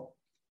control,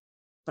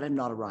 but I'm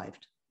not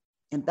arrived.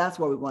 And that's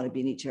where we want to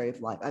be in each area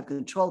of life. I've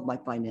controlled my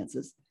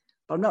finances,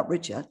 but I'm not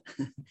rich yet.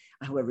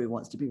 However he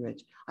wants to be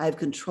rich. I have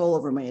control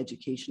over my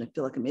education. I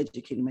feel like I'm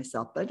educating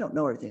myself, but I don't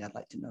know everything I'd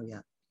like to know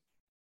yet.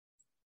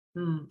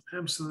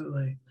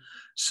 Absolutely.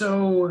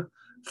 So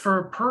for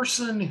a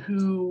person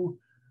who,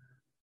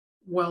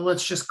 well,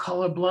 let's just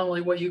call it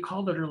bluntly what you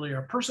called it earlier,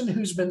 a person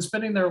who's been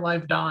spending their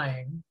life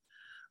dying,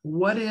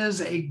 what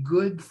is a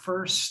good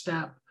first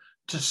step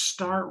to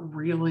start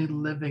really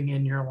living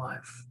in your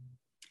life?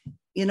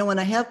 You know, when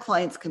I have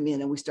clients come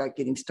in and we start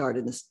getting started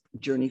in this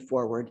journey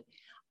forward,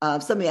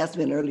 somebody asked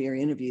me in an earlier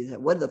interview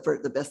that what are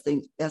the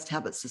best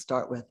habits to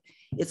start with?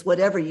 It's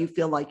whatever you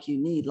feel like you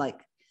need.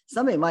 Like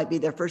somebody might be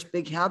their first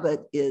big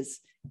habit is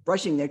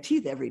brushing their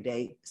teeth every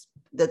day.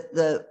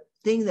 The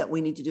thing that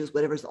we need to do is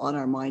whatever's on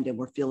our mind and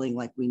we're feeling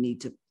like we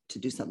need to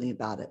do something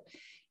about it.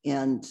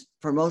 And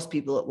for most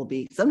people, it will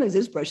be, sometimes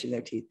it's brushing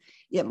their teeth.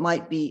 It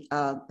might be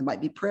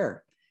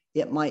prayer.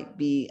 It might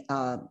be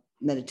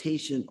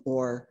meditation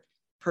or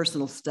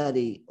personal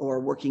study or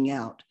working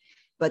out.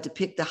 But to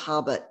pick the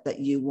habit that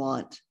you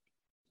want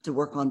to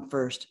work on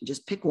first,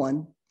 just pick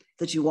one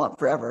that you want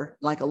forever,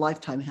 like a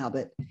lifetime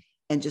habit,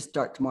 and just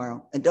start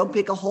tomorrow. And don't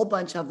pick a whole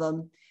bunch of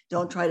them.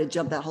 Don't try to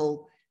jump that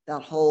whole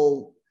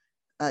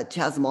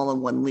chasm all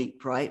in one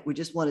leap, right? We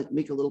just want to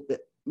make a little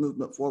bit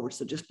movement forward.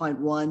 So just find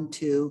 1,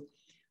 2,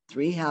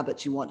 3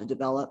 habits you want to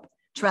develop.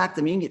 Track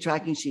them. You can get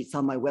tracking sheets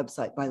on my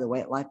website, by the way,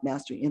 at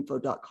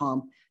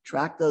lifemasteryinfo.com.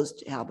 Track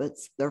those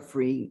habits. They're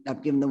free.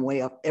 I've given them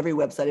away off every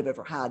website I've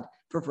ever had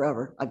for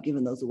forever. I've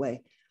given those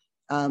away.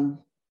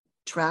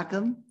 Track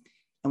them.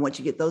 And once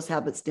you get those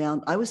habits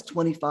down, I was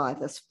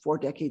 25. That's 4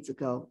 decades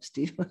ago,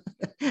 Steve.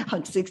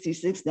 I'm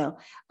 66 now.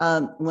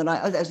 When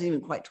I wasn't even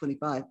quite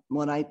 25.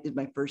 When I did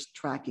my first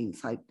tracking,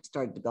 so I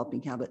started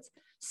developing habits.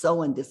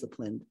 So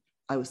undisciplined.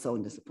 I was so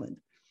undisciplined.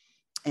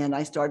 And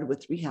I started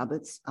with 3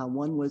 habits.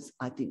 One was,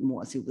 I think,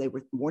 they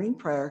were morning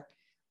prayer,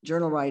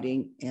 journal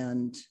writing,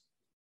 and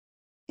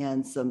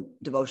some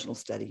devotional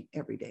study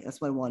every day. That's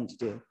what I wanted to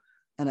do.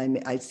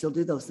 And I still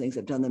do those things.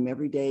 I've done them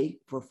every day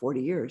for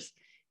 40 years.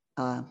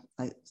 I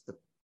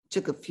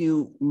took a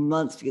few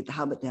months to get the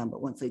habit down,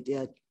 but once I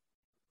did,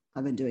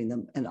 I've been doing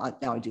them. And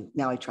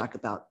now I track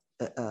about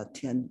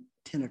 10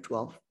 or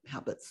 12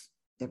 habits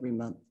every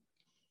month.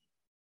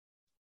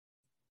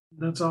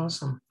 That's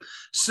awesome.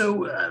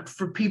 So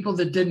for people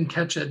that didn't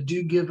catch it,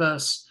 do give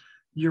us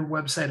your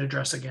website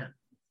address again.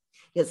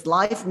 It's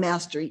Life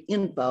Mastery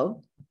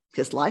Info,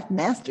 because Life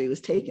Mastery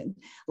was taken,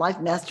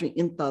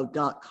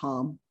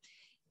 lifemasteryinfo.com.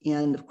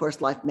 And of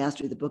course, Life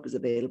Mastery, the book, is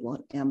available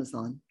on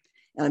Amazon.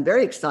 And I'm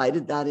very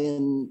excited that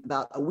in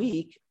about a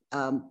week,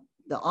 the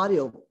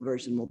audio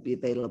version will be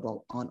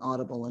available on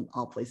Audible and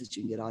all places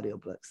you can get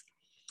audiobooks.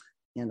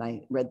 And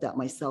I read that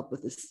myself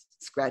with this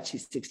scratchy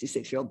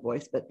 66-year-old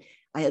voice, but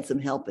I had some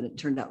help and it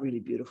turned out really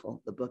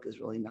beautiful. The book is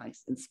really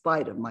nice in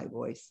spite of my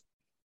voice.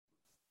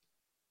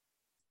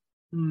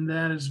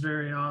 That is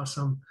very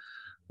awesome.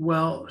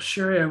 Well,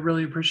 Sherry, I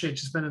really appreciate you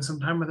spending some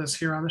time with us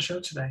here on the show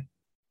today.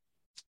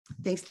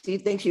 Thanks,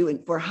 Steve. Thank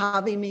you for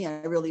having me.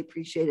 I really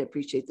appreciate it.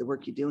 Appreciate the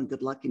work you do, and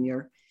good luck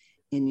in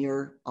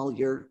all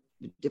your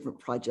different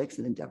projects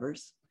and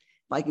endeavors.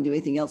 If I can do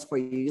anything else for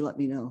you, you let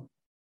me know.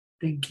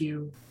 Thank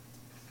you.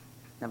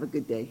 Have a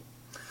good day.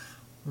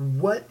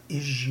 What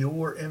is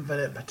your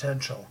infinite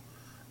potential?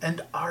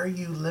 And are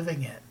you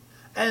living it?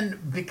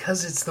 And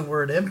because it's the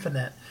word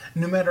infinite,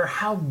 no matter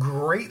how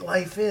great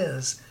life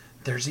is,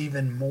 there's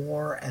even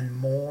more and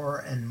more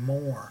and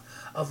more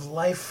of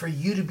life for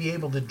you to be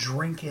able to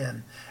drink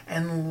in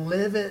and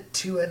live it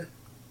to an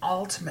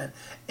ultimate,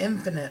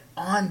 infinite,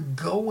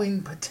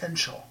 ongoing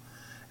potential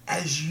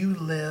as you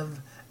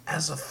live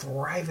as a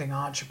thriving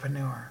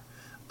entrepreneur.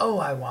 Oh,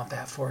 I want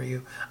that for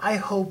you. I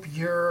hope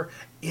you're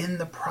in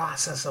the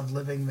process of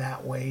living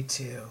that way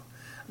too.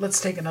 Let's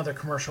take another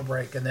commercial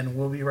break and then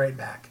we'll be right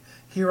back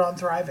here on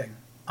Thriving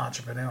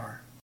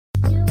Entrepreneur.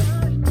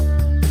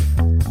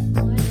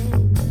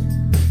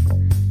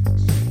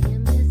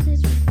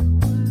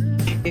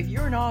 If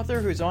you're an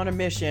author who's on a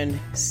mission,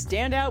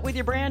 stand out with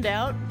your brand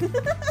out.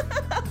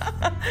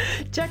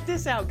 Check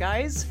this out,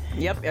 guys.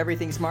 Yep,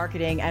 everything's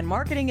marketing, and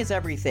marketing is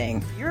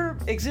everything. Your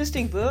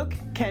existing book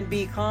can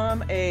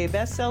become a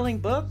best-selling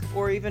book,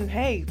 or even,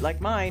 hey, like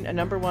mine, a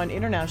 #1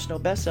 international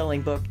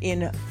best-selling book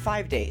in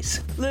 5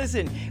 days.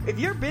 Listen, if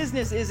your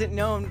business isn't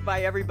known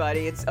by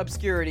everybody, it's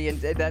obscurity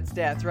and that's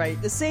death, right?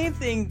 The same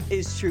thing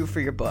is true for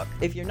your book.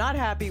 If you're not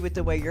happy with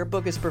the way your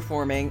book is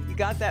performing, you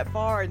got that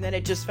far and then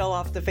it just fell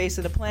off the face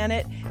of the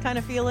planet kind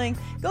of feeling,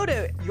 go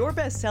to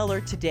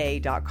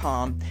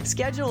yourbestsellertoday.com.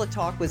 Schedule a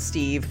talk with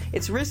Steve.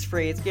 It's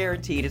risk-free, it's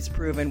guaranteed, it's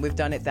proven. We've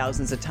done it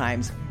thousands of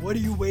times. What are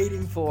you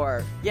waiting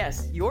for?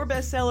 Yes,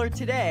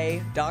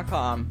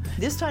 yourbestsellertoday.com.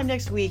 This time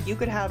next week, you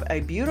could have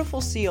a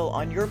beautiful seal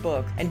on your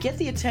book and get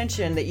the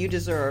attention that you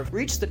deserve.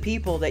 Reach the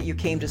people that you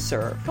came to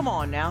serve. Come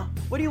on now.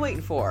 What are you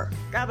waiting for?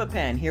 Grab a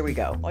pen. Here we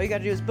go. All you got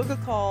to do is book a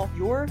call,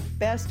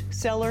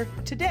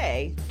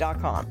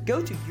 yourbestsellertoday.com.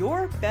 Go to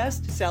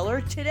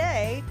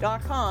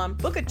yourbestsellertoday.com.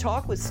 Book a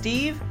talk with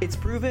Steve. It's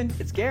proven,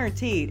 it's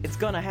guaranteed, it's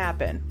going to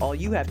happen. All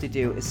you have to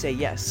do is say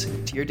yes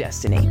to your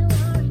destiny.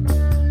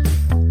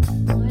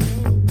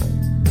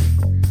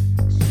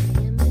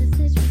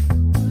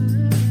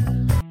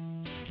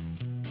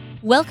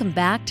 Welcome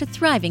back to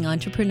Thriving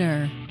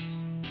Entrepreneur.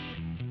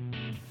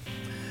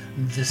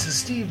 This is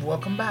Steve.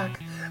 Welcome back.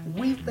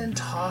 We've been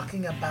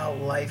talking about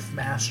life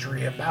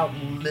mastery, about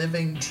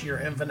living to your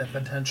infinite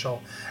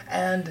potential,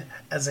 and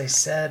as I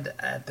said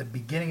at the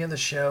beginning of the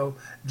show,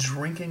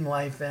 drinking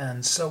life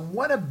in. So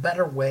what a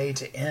better way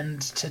to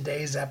end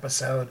today's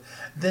episode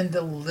than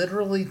to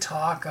literally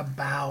talk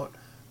about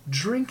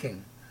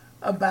drinking,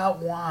 about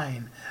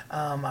wine.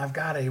 I've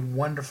got a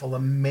wonderful,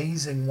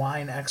 amazing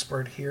wine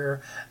expert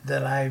here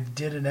that I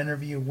did an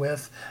interview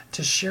with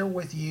to share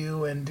with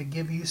you and to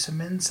give you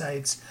some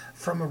insights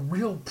from a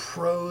real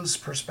pro's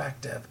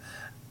perspective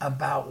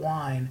about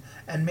wine.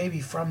 And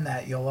maybe from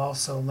that, you'll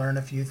also learn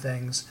a few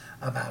things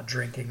about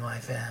drinking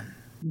life in.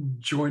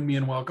 Join me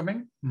in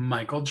welcoming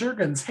Michael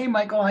Juergens. Hey,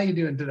 Michael, how you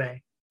doing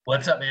today?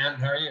 What's up, man?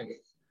 How are you?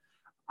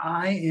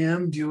 I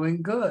am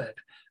doing good.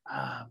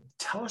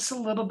 Tell us a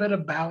little bit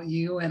about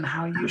you and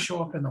how you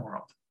show up in the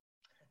world.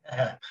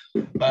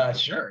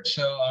 Sure.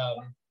 So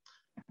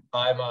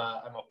I'm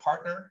a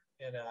partner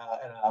in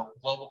a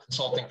global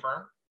consulting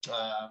firm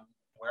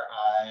where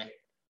I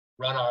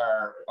run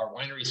our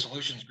winery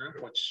solutions group,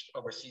 which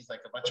oversees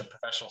like a bunch of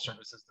professional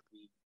services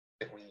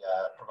that we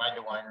provide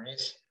to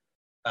wineries.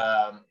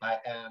 I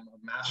am a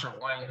Master of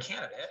Wine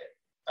candidate,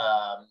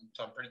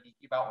 so I'm pretty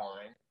geeky about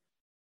wine.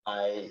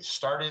 I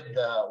started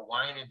the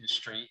wine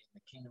industry in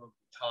the Kingdom of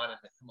Bhutan and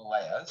the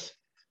Himalayas.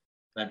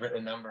 And I've written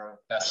a number of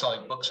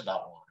best-selling books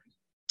about wine.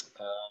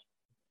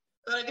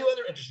 And I do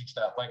other interesting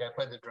stuff, like I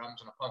play the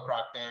drums in a punk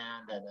rock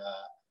band and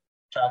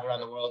travel around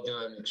the world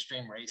doing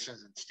extreme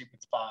races and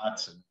stupid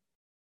spots and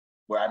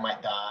where I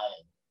might die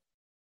and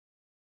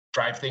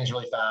drive things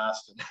really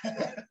fast. And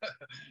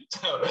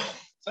so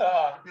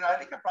I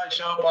think I probably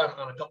show up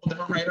on a couple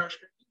different radar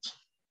screens.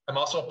 I'm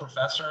also a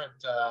professor at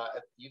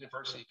the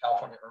University of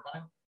California,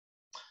 Irvine.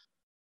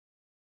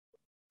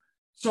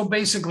 So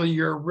basically,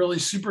 you're a really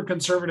super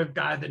conservative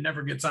guy that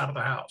never gets out of the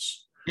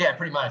house. Yeah,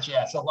 pretty much.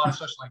 Yeah. So a lot of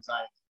social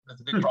anxiety.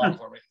 That's a big problem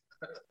for me.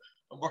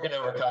 I'm working to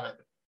overcome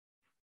it.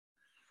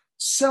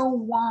 So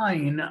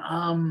wine,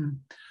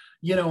 and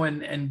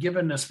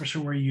given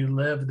especially where you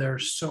live,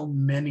 there's so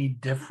many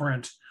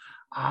different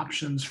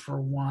options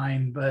for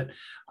wine. But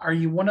are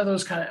you one of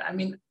those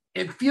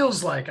it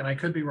feels like, and I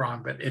could be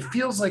wrong, but it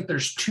feels like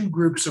there's two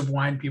groups of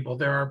wine people.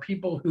 There are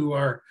people who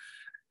are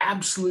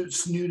absolute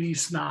snooty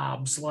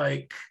snobs,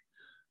 like,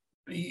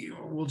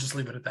 we'll just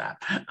leave it at that.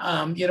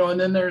 And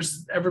then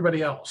there's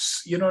everybody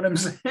else. You know what I'm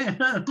saying?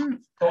 So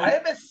I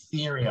have a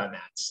theory on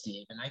that,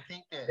 Steve, and I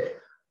think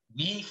that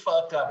we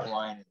fucked up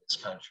wine in this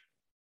country.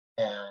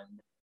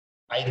 And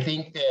I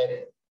think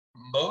that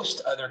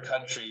most other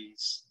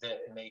countries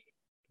that make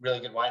really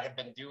good wine have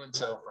been doing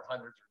so for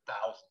hundreds or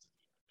thousands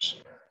of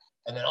years.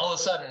 And then all of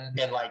a sudden,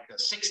 in like the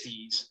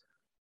 60s,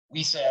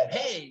 we said,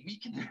 hey, we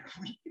can do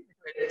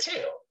it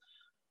too.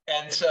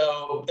 And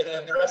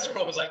then the rest of the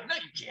world was like, no,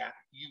 you can't,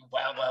 you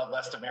wild, wild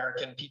West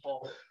American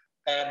people.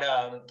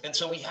 And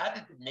so we had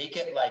to make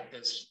it like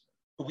this.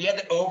 We had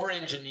to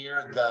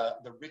over-engineer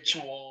the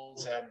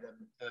rituals and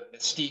the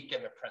mystique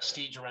and the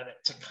prestige around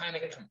it to kind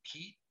of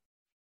compete.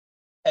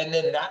 And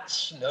then that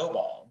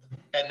snowballed.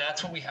 And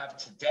that's what we have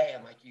today.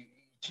 And like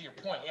to your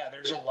point, yeah,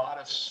 there's a lot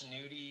of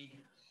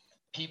snooty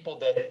people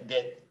that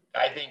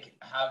I think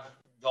have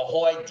the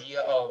whole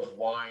idea of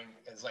wine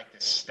as like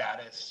this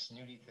status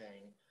snooty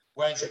thing.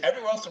 Whereas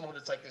everywhere else in the world,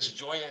 it's like this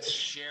joyous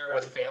share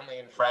with family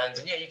and friends.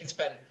 And yeah, you can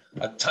spend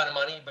a ton of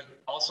money, but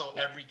also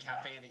every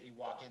cafe that you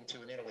walk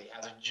into in Italy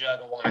has a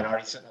jug of wine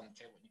already sitting on the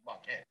table when you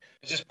walk in.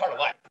 It's just part of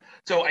life.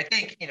 So I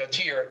think,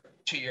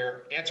 to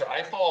your answer,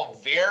 I fall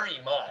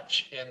very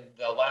much in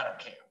the latter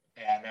camp.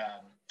 And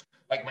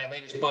like my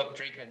latest book,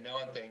 Drinking and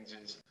Knowing Things,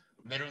 is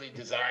literally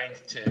designed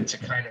to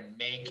kind of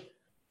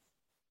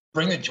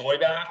bring the joy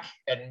back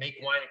and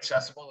make wine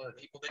accessible to the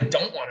people that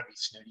don't want to be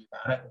snooty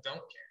about it and don't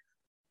care.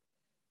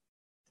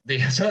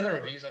 Some of the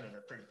reviews on it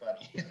are pretty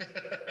funny.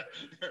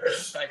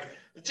 Like,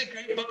 it's a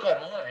great book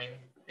on wine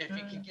if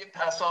you can get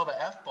past all the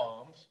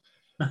F-bombs.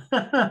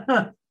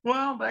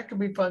 Well, that could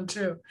be fun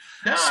too.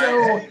 No,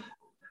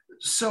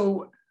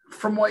 So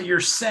from what you're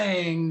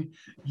saying,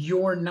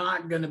 you're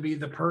not going to be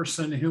the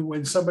person who,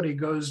 when somebody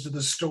goes to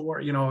the store,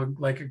 you know,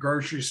 like a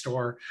grocery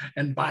store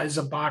and buys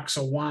a box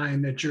of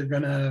wine, that you're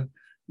going to,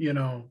 you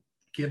know,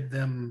 give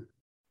them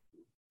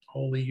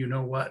holy, you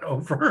know what,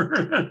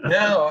 over.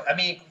 No, I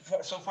mean,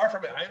 so far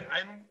from it.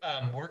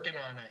 I'm working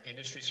on an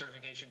industry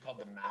certification called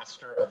the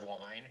Master of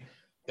Wine.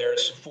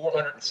 There's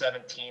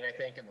 417, I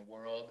think, in the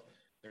world.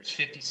 There's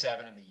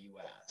 57 in the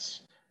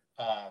U.S.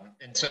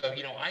 And so,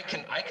 you know, I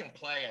can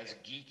play as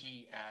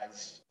geeky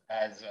as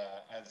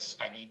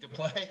I need to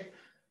play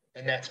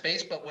in that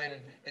space. But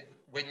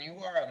when you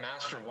are a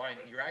master of wine,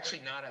 you're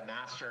actually not a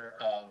master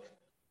of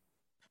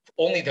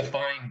only the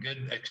fine,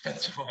 good,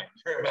 expensive wine.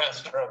 You're a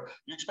master of.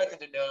 You're expected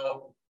to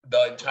know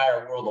the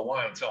entire world of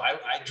wine. So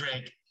I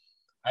drink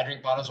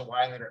bottles of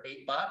wine that are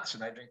 $8,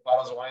 and I drink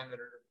bottles of wine that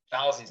are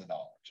thousands of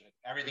dollars.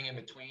 Everything in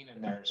between,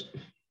 and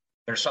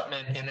there's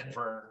something in it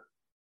for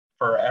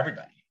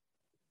everybody.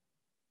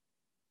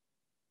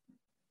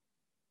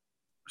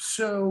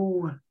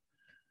 So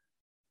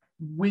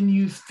when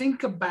you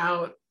think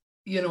about,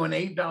 you know, an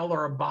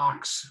 $8 a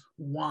box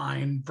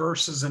wine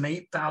versus an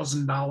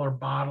 $8,000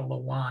 bottle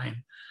of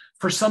wine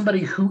for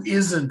somebody who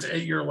isn't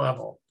at your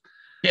level,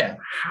 yeah,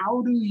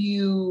 how do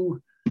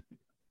you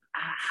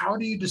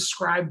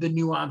describe the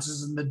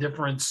nuances and the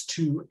difference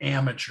to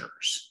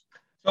amateurs?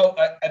 So,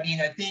 I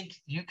mean, I think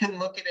you can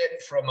look at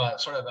it from a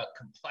sort of a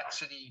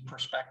complexity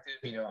perspective,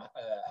 you know,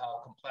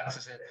 how complex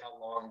is it? How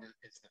long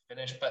is the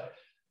finish? But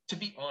to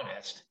be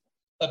honest,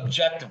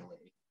 objectively,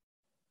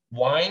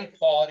 wine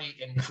quality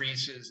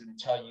increases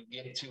until you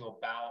get to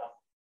about,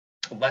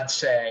 let's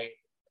say,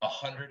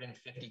 $150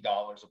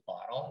 a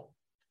bottle.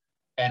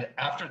 And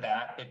after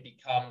that, it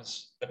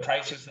becomes, the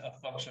price is a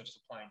function of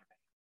supply and demand.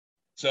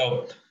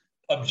 So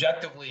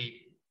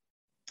objectively,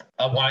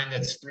 a wine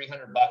that's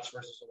 $300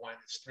 versus a wine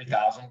that's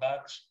 $3,000,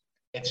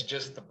 it's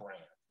just the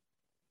brand.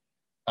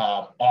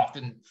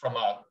 Often from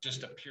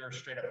just a pure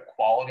straight up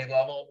quality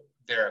level,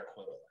 they're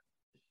equivalent.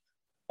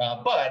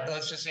 But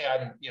let's just say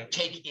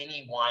take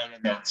any wine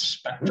in that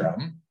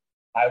spectrum.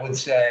 I would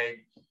say,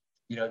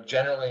 you know,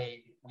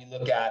 generally we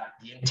look at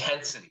the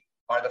intensity.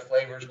 Are the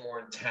flavors more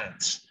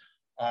intense?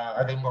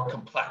 Are they more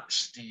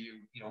complex? Do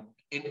you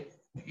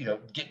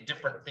get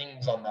different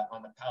things on the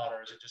palate,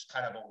 or is it just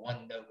kind of a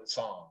one note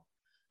song?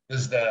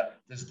 Does the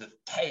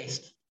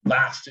taste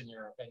last in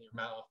your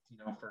mouth, you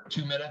know, for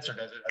 2 minutes, or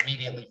does it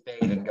immediately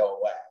fade and go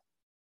away?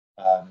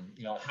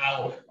 You know,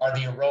 how are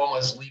the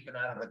aromas leaping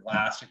out of the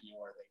glass at you,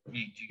 or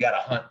you got to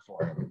hunt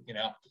for them? You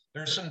know,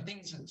 there's some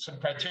things, some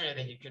criteria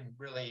that you can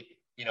really,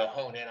 you know,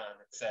 hone in on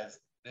that says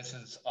this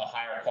is a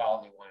higher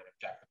quality wine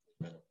objectively.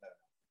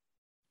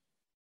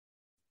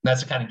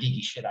 That's the kind of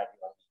geeky shit I do.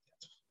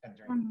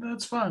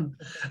 That's fun.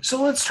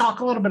 So let's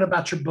talk a little bit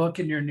about your book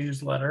and your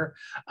newsletter,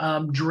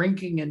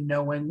 Drinking and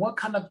Knowing. What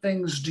kind of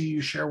things do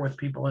you share with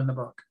people in the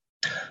book?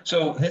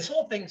 So this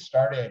whole thing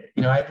started,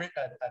 you know, I'd written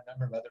a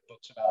number of other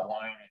books about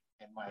wine,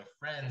 and my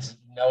friends,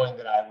 knowing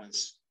that I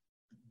was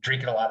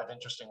drinking a lot of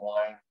interesting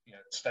wine, you know,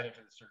 studying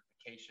for the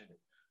certification,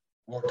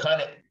 were kind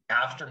of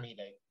after me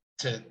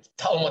to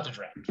tell them what to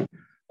drink.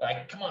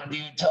 Like, come on,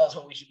 dude, tell us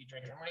what we should be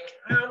drinking. I'm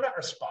like, I'm not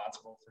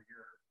responsible for your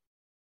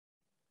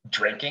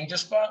drinking.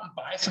 Just go out and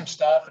buy some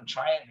stuff and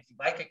try it. And if you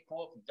like it,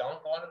 cool. If you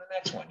don't, go on to the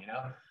next one, you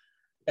know?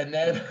 And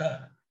then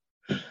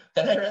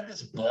I read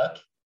this book,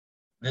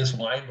 this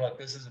wine book.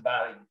 This is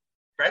about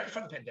right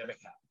before the pandemic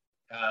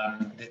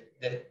happened.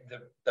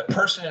 The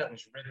person in it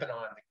was ripping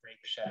on the grape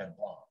Chenin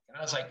Blanc. And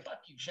I was like,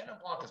 fuck you,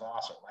 Chenin Blanc is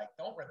awesome. Like,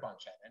 don't rip on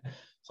Chenin.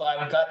 So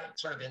I got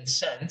sort of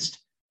incensed,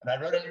 and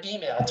I wrote an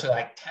email to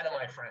like 10 of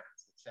my friends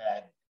that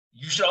said,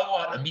 you should all go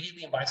out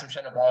immediately and buy some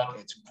Chenin Blanc.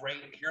 It's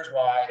great. Here's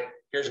why.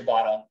 Here's a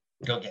bottle.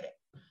 Go get it.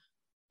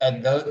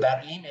 And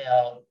that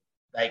email,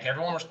 like,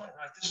 everyone responded,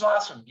 like, this is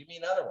awesome. Give me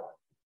another one.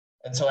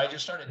 And so I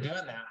just started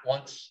doing that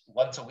once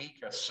a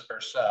week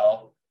or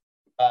so.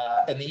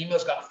 And the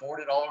emails got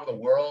forwarded all over the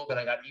world. And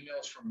I got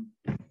emails from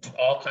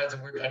all kinds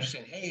of weird countries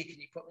saying, hey, can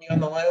you put me on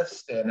the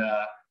list? And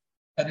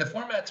the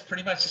format's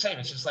pretty much the same.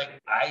 It's just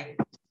like, hey,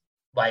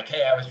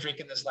 I was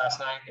drinking this last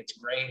night. It's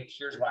great.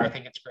 Here's why I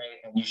think it's great.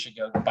 And you should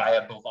go buy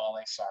a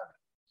Bovale Sarda.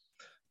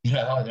 You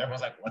know, and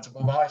everyone's like, what's a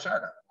Bovale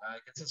Sarda?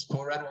 Like, it's this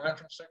cool red wine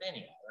from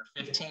Sardinia.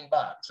 They're $15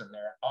 and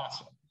they're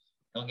awesome.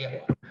 Go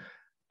get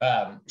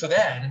one. So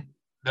then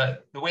the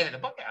way that the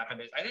book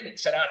happened is I didn't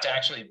set out to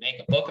actually make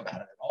a book about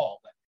it at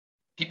all, but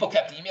people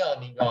kept emailing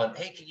me going,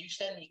 hey, can you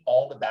send me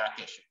all the back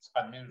issues?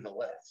 I'm new to the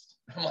list.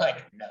 I'm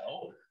like,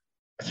 no,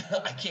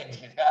 I can't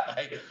do that.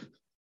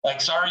 Like,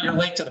 sorry, you're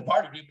late to the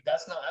party, dude, but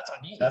that's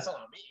on you. That's not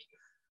on me.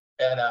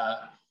 And,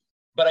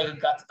 but I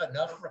got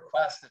enough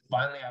requests that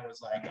finally I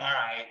was like, all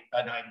right.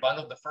 And I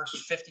bundled the first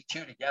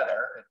 52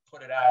 together and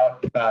put it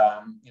out,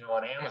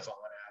 on Amazon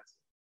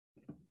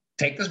as,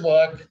 take this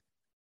book,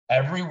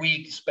 every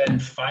week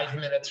spend 5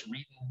 minutes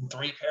reading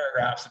 3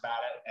 paragraphs about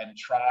it and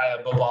try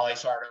a Bovale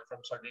Sarda from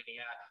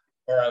Sardinia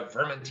or a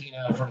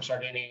Vermentino from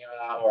Sardinia,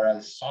 or a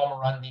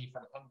Salmarundi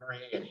from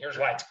Hungary, and here's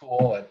why it's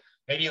cool, and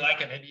maybe you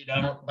like it, maybe you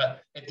don't.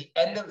 But at the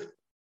end of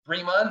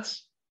 3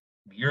 months,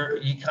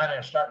 you kind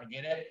of starting to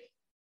get it.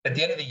 At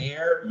the end of the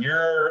year,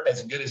 you're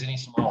as good as any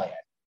sommelier,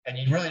 and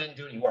you really didn't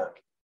do any work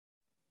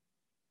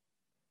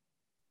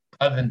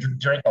other than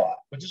drink a lot,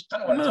 which is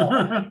kind of what it's all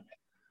about.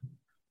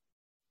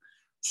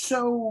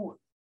 So,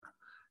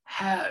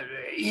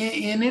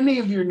 in any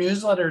of your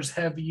newsletters,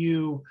 have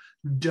you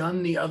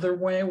done the other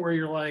way where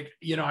you're like,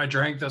 I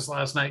drank this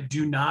last night,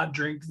 do not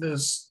drink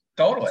this?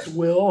 Totally.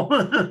 Will.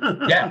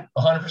 Yeah,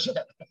 100%.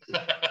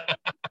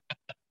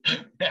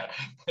 Yeah,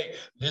 like,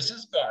 this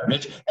is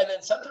garbage. And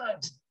then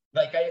sometimes,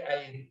 like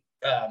I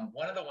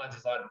one of the ones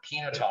is on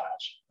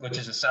Pinotage, which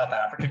is a South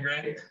African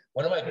grape.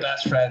 One of my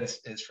best friends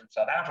is from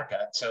South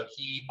Africa, so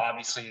he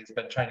obviously has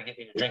been trying to get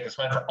me to drink this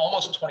wine for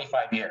almost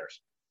 25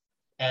 years.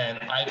 And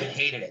I've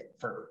hated it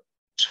for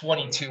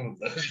 22 of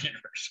those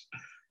years.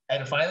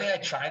 And finally, I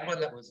tried one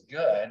that was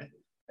good.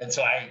 And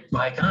so I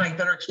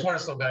better explore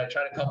this a little bit. I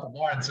tried a couple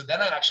more. And so then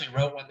I actually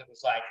wrote one that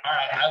was like, all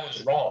right, I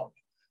was wrong.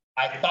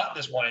 I thought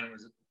this wine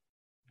was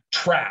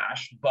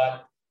trash,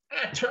 but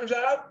it turns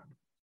out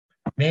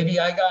maybe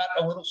I got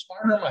a little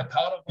smarter, my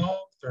palate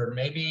evolved, or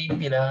maybe,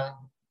 who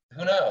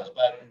knows?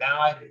 But now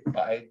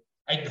I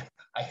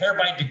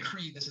hereby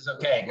decree this is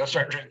okay. Go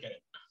start drinking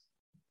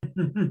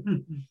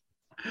it.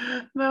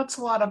 That's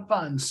a lot of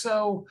fun.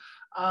 So,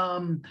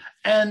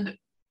 and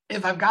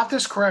if I've got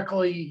this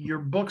correctly, your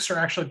books are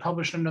actually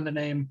published under the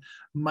name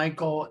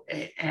Michael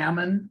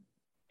Ammon.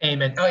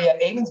 Amen. Oh yeah,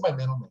 Amen's my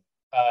middle name.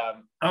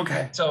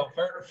 Okay. So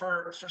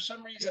for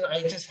some reason,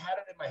 I just had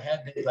it in my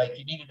head that like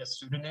you needed a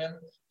pseudonym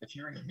if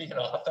you were going to be an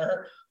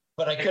author,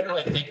 but I couldn't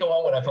really think of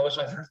one when I published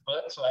my first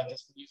book, so I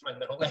just used my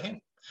middle name.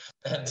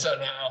 And so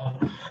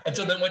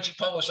then once you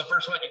publish the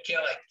first one, you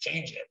can't like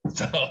change it.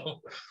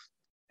 So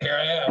here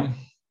I am,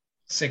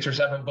 6 or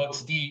 7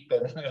 books deep,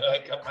 and I'm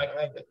like.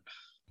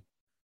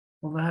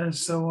 Well, that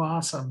is so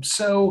awesome.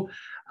 So,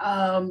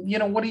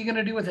 what are you going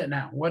to do with it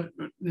now?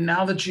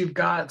 Now that you've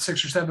got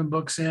 6 or 7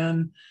 books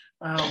in,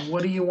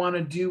 what do you want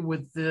to do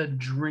with the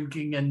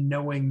drinking and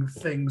knowing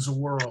things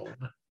world?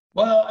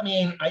 Well, I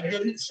mean, I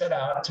didn't set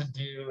out to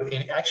do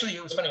it. Actually,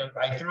 it was funny.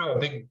 I threw a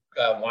big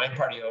wine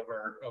party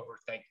over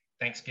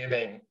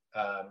Thanksgiving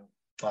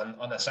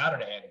on the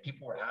Saturday, and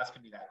people were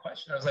asking me that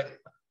question. I was like,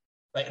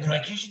 they're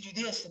like, you should do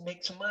this and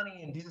make some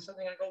money and do this other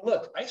thing. I go,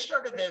 look, I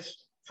started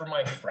this for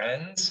my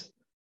friends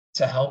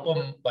to help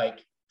them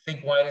like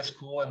think wine is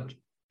cool and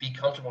be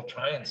comfortable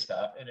trying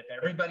stuff. And if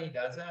everybody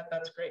does that,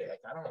 that's great.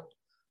 Like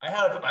I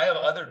have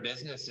other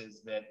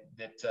businesses that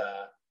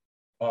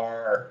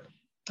are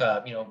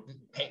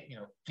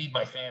feed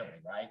my family,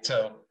 right?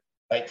 So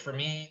like for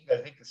me, I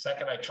think the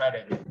second I try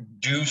to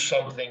do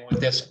something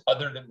with this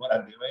other than what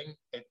I'm doing,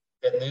 it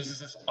loses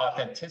this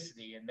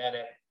authenticity, and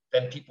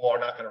then people are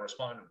not going to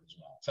respond to it as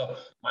well. So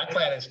my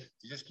plan is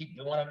to just keep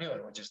doing what I'm doing,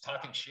 which is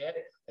talking shit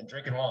and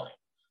drinking wine.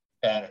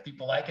 And if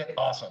people like it,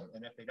 awesome.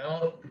 And if they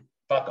don't,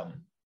 fuck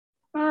them.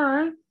 All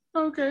right.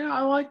 Okay.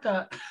 I like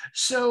that.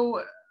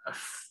 So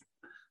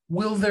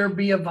will there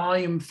be a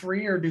volume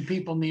 3, or do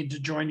people need to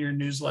join your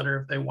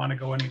newsletter if they want to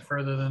go any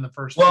further than the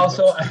first? Well,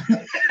 so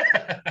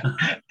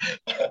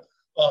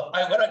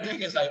what I'm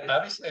doing is I'm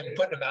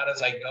putting them out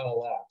as I go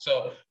along.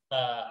 So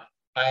I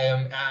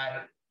am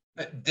at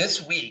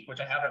this week,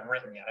 which I haven't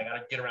written yet. I got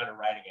to get around to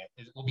writing it.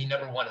 It will be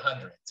number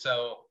 100.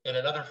 So in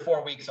another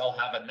 4 weeks, I'll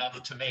have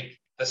enough to make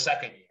the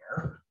second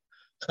year,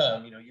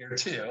 year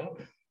 2.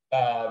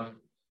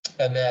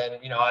 And then,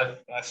 I'm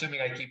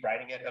assuming I keep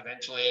writing it,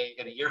 eventually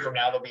in a year from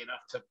now, there'll be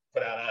enough to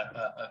put out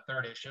a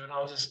 3rd issue, and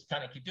I'll just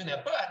kind of keep doing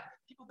that. But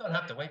people don't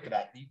have to wait for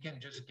that. You can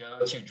just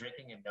go to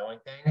Drinking and Knowing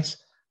Things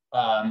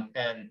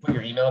and put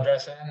your email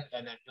address in,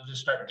 and then you'll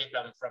just start getting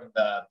them from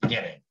the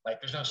beginning.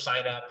 Like there's no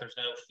sign up, there's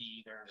no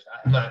fee,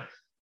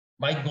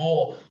 my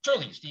goal,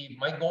 truly, Steve,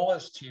 my goal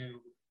is to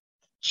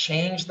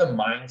change the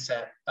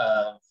mindset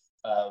of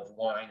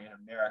wine in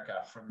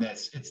America from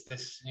it's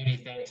this snooty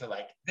thing to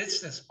like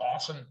this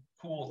awesome,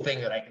 cool thing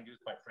that I can do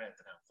with my friends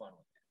and have fun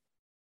with it.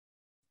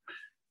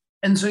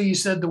 And so you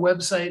said the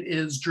website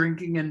is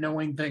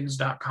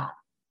drinkingandknowingthings.com.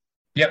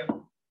 Yep.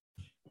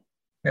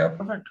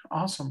 Perfect.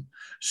 Awesome.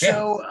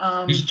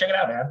 So you should check it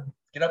out, man.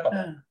 Get up on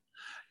that.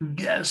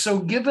 Yeah. So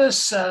give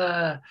us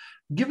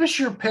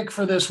your pick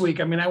for this week.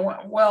 I mean,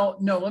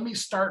 let me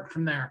start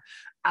from there.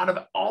 Out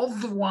of all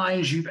the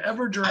wines you've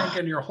ever drank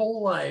in your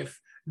whole life,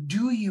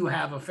 do you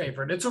have a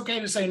favorite? It's okay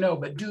to say no,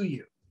 but do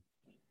you?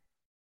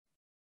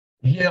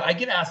 I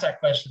get asked that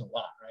question a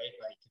lot, right?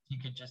 Like if you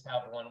could just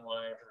have one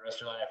wine for the rest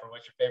of your life, or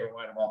what's your favorite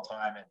wine of all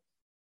time? And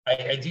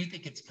I do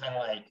think it's kind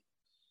of like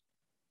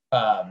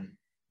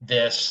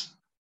this.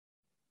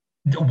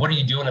 What are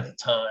you doing at the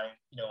time?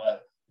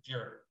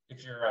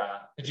 If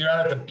you're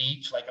out at the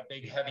beach, like a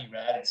big heavy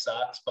red, it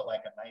sucks, but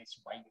like a nice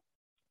white,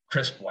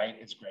 crisp white,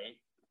 it's great.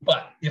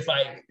 But if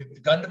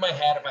gun to my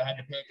head, if I had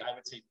to pick, I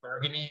would say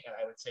Burgundy, and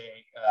I would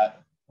say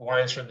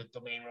wines from the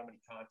Domaine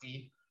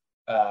Romanée-Conti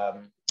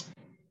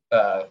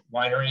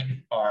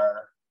winery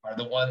are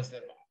the ones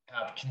that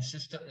have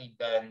consistently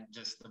been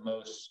just the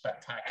most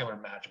spectacular,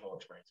 magical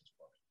experiences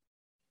for me.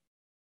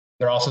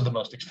 They're also the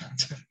most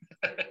expensive.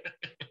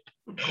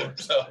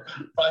 So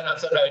probably not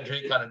something I would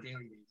drink on a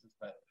daily basis,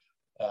 but.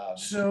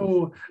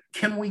 So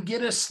can we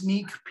get a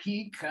sneak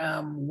peek?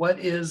 What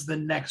is the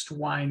next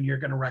wine you're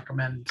going to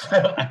recommend?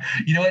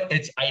 You know what?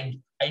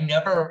 I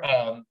never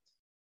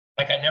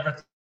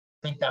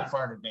think that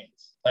far in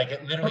advance. Like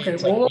it literally. Okay.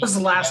 Like what was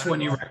the last one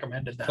you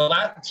recommended then? The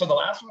last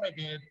one I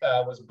did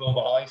was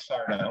Bovali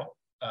Sarno,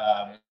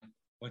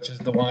 which is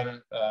the one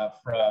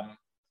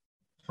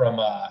from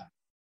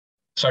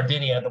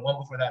Sardinia. The one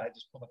before that, I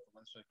just pulled up the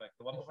list really quick.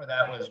 The one before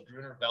that was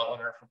Gruner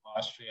Veltliner from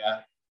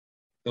Austria.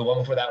 The one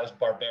before that was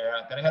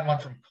Barbera. Then I had one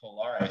from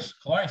Colares.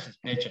 Colares is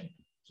bitching.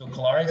 So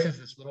Colares is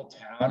this little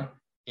town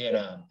in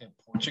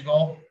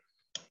Portugal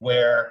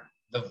where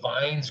the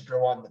vines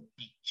grow on the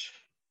beach.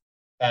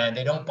 And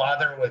they don't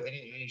bother with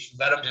anything. You just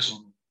let them just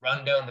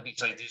run down the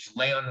beach. Like they just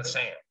lay on the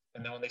sand.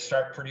 And then when they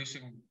start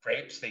producing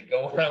grapes, they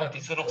go around with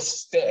these little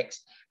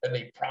sticks and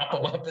they prop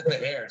them up in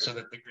the air so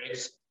that the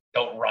grapes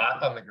don't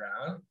rot on the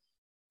ground.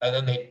 And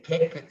then they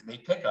pick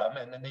them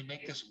and then they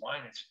make this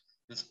wine. It's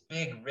this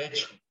big,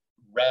 rich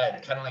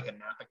red, kind of like a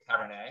Napa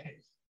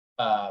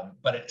Cabernet.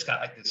 But it's got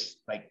like this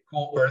like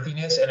cool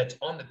earthiness and it's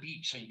on the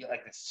beach. So you get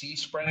like the sea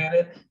spray in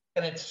it.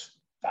 And it's,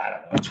 I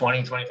don't know,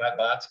 $20,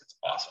 $25. It's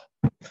awesome.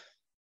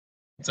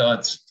 So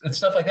it's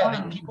stuff like that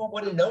that people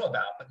wouldn't know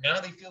about, but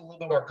now they feel a little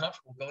bit more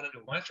comfortable going into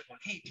a wine shop going,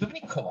 hey, do you have any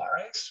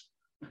Colares?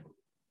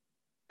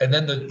 And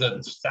then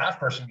the staff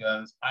person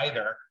goes,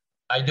 either,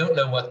 I don't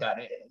know what that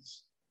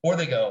is, or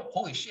they go,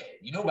 holy shit,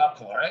 you know about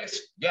Colares?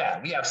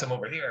 Yeah, we have some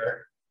over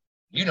here.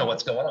 You know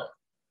what's going on.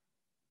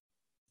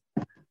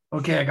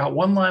 Okay, I got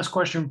one last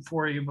question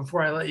for you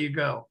before I let you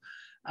go.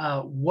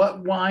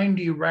 What wine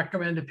do you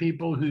recommend to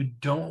people who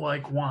don't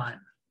like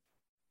wine?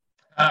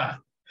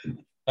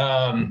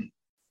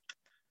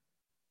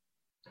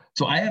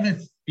 So I have a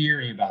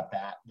theory about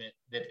that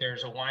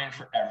there's a wine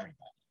for everybody.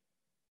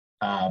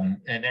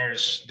 And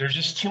there's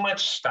just too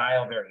much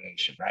style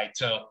variation, right?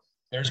 So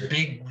there's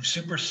big,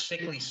 super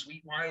sickly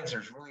sweet wines.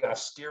 There's really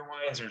austere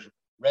wines. There's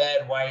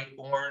red, white,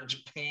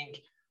 orange, pink,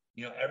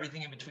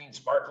 everything in between,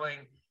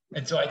 sparkling.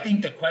 And so I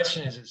think the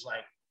question is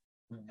like,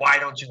 why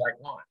don't you like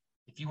wine?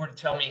 If you were to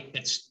tell me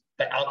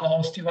the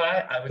alcohol's too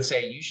high, I would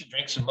say you should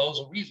drink some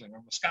Mosel Riesling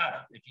or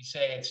Moscato. If you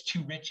say it's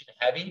too rich and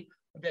heavy,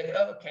 I'd be like,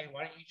 oh, okay,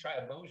 why don't you try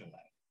a Beaujolais?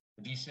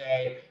 If you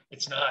say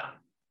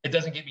it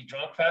doesn't get me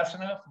drunk fast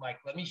enough, I'm like,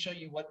 let me show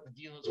you what the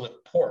deal is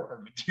with port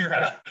or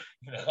Madeira,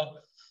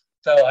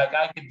 So like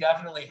I could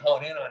definitely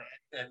hone in on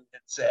it and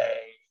say,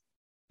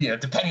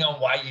 depending on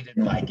why you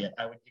didn't like it,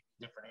 I would give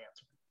you a different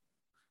answer.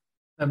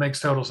 That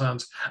makes total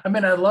sense. I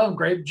mean, I love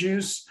grape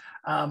juice,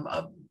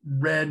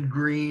 red,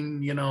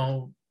 green,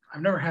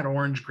 I've never had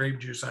orange grape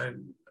juice.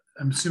 I'm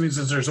assuming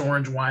since there's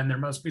orange wine, there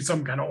must be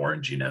some kind of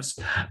oranginess.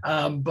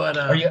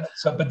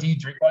 But do you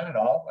drink wine at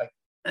all?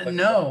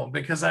 No,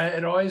 because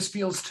it always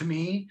feels to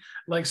me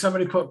like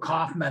somebody put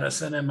cough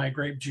medicine in my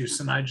grape juice,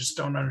 and I just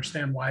don't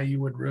understand why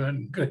you would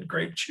ruin good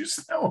grape juice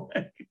that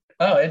way.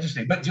 Oh,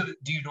 interesting. But do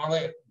you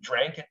normally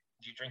drink it?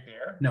 Do you drink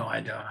beer? No, I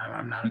don't.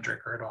 I'm not a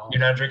drinker at all.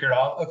 You're not a drinker at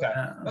all? Okay.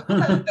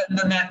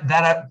 Then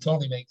that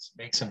totally makes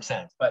some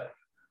sense. But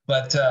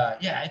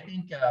yeah, I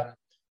think.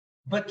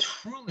 But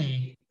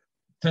truly,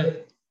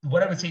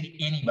 what I would say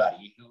to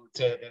anybody who would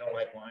say they don't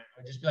like wine,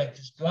 I would just be like,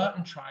 just go out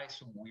and try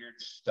some weird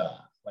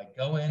stuff. Like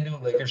go into a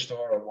liquor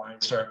store or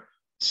wine store,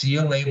 see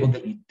a label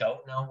that you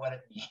don't know what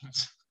it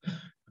means,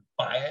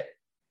 buy it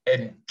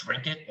and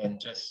drink it, and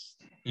just,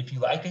 if you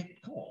like it,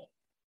 cool.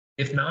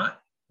 If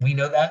not, we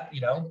know that,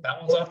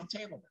 that one's off the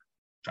table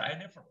now. Try a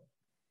different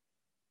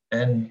one.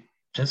 And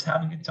just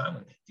have a good time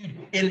with it.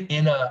 Dude,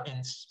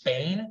 in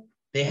Spain,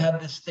 they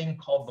have this thing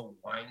called the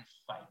wine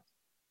fight.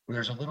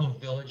 There's a little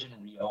village in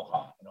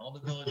Rioja, and all the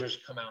villagers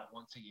come out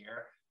once a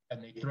year,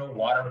 and they throw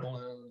water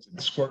balloons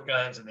and squirt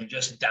guns, and they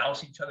just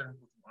douse each other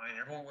with wine.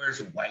 Everyone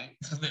wears white,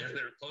 so their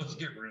clothes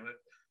get ruined,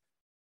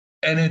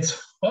 and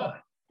it's fun.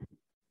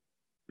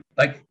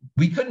 Like,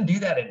 we couldn't do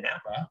that in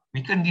Napa.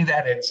 We couldn't do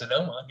that in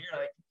Sonoma. Here,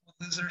 like, people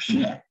lose their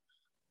shit.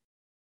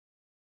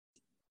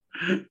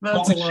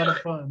 That's a lot of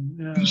fun.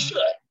 Yeah. We should.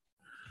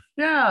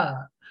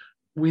 Yeah.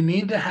 We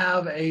need to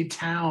have a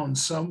town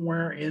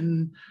somewhere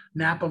in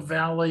Napa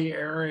Valley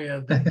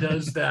area that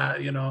does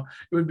that. It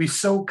would be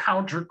so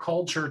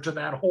counterculture to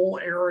that whole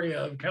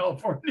area of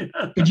California.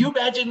 Could you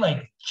imagine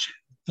like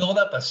filled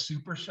up a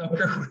super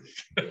soaker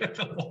with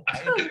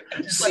wine?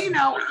 See,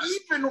 now,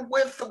 even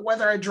with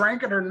whether I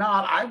drank it or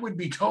not, I would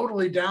be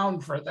totally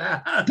down for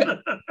that.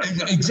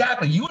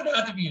 Exactly. You wouldn't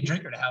have to be a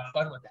drinker to have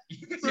fun with that.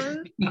 You could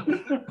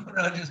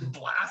just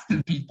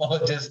blasting people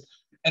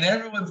and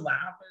everyone's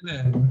laughing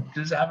and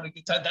just having a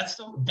good time. That's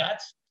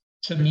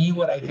to me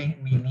what I think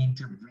we need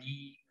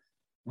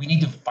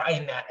to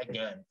find that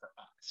again for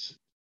us.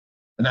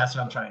 And that's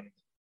what I'm trying to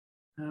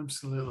do.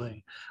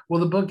 Absolutely.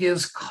 Well, the book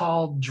is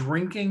called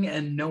Drinking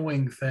and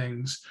Knowing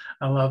Things.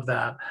 I love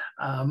that.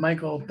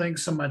 Michael,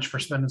 thanks so much for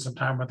spending some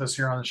time with us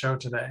here on the show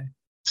today.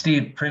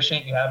 Steve,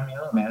 appreciate you having me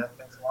on, man.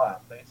 Thanks a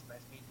lot. Thanks. Nice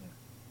meeting you.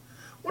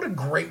 What a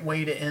great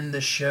way to end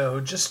the show,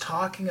 just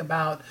talking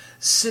about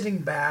sitting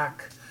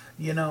back,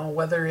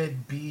 whether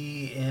it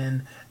be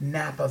in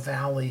Napa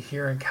Valley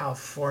here in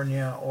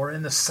California or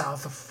in the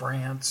south of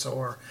France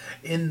or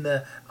in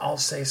the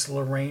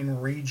Alsace-Lorraine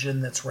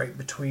region that's right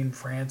between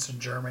France and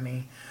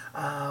Germany,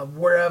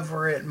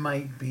 wherever it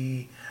might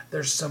be.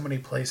 There's so many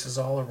places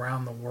all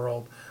around the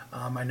world.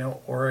 I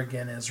know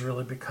Oregon has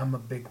really become a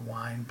big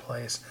wine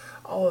place.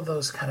 All of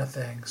those kind of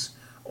things.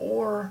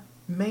 Or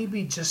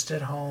maybe just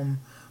at home,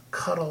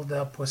 cuddled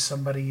up with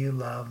somebody you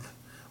love.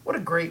 What a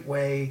great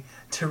way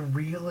to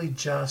really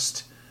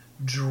just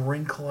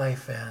drink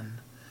life in,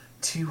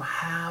 to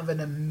have an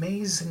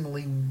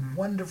amazingly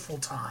wonderful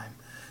time,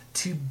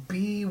 to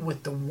be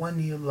with the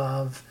one you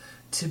love,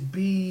 to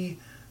be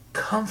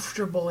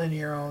comfortable in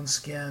your own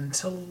skin,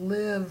 to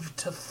live,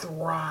 to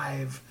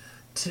thrive,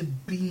 to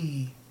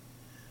be,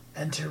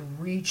 and to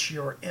reach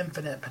your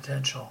infinite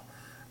potential.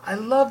 I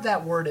love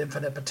that word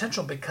infinite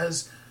potential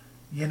because,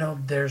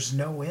 there's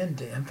no end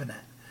to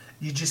infinite.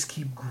 You just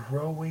keep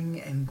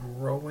growing and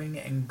growing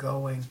and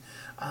going.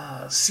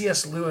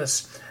 C.S.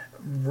 Lewis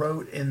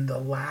wrote in the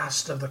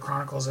last of the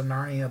Chronicles of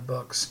Narnia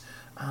books,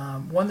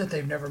 one that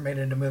they've never made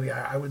into a movie.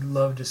 I would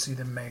love to see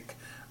them make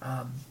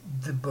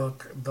the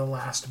book The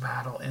Last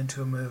Battle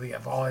into a movie.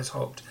 I've always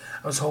hoped.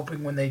 I was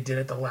hoping when they did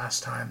it the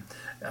last time,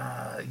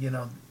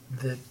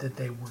 that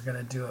they were going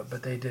to do it,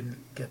 but they didn't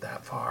get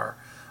that far.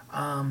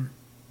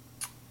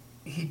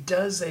 He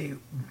does a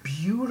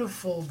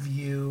beautiful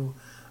view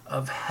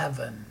of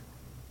heaven.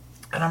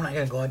 And I'm not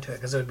going to go into it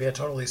because it would be a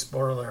totally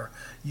spoiler.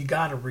 You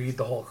got to read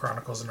the whole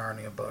Chronicles of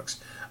Narnia books.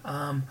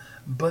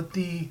 But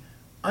the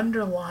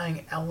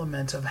underlying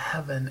element of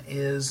heaven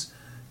is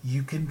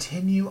you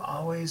continue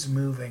always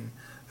moving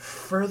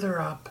further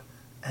up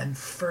and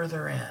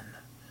further in.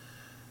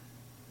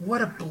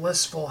 What a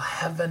blissful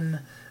heaven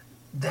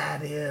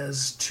that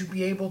is, to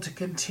be able to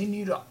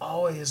continue to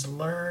always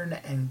learn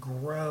and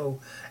grow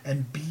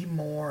and be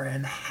more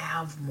and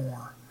have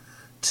more.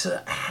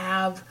 To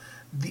have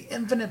the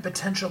infinite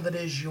potential that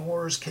is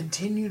yours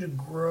continue to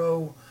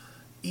grow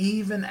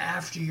even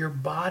after your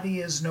body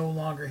is no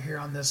longer here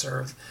on this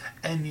earth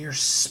and your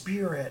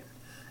spirit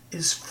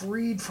is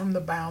freed from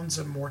the bounds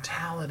of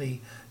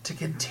mortality to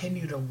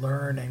continue to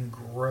learn and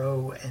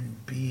grow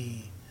and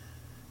be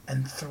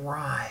and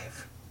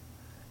thrive,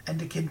 and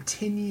to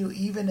continue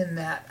even in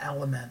that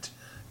element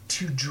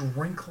to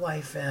drink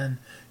life in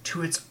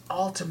to its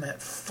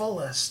ultimate,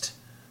 fullest,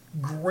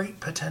 great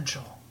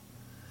potential.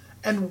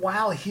 And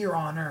while here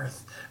on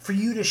earth, for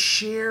you to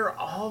share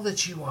all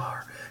that you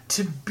are,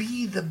 to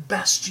be the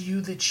best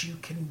you that you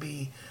can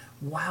be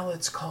while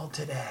it's called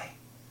today.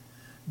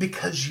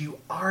 Because you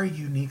are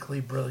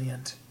uniquely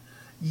brilliant.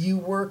 You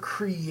were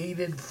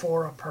created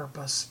for a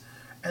purpose,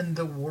 and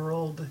the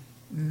world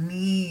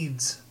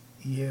needs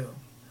you.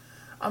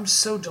 I'm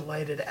so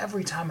delighted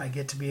every time I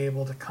get to be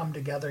able to come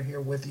together here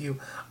with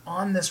you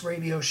on this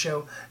radio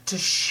show to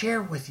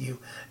share with you,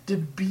 to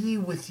be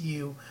with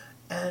you,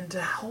 and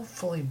to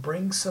hopefully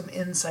bring some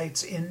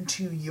insights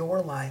into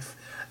your life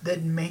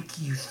that make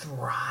you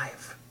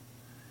thrive,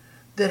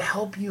 that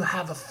help you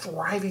have a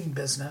thriving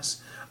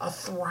business, a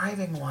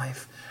thriving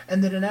life,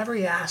 and that in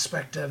every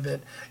aspect of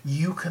it,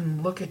 you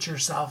can look at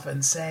yourself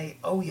and say,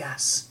 oh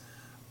yes,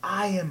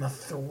 I am a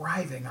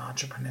thriving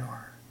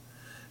entrepreneur.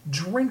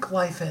 Drink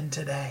life in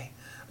today.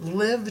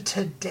 Live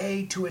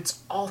today to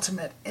its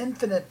ultimate,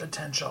 infinite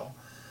potential.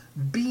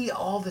 Be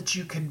all that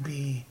you can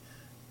be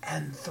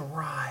and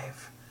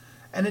thrive.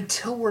 And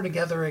until we're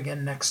together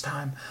again next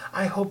time,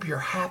 I hope you're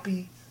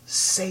happy,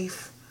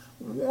 safe,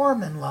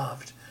 warm, and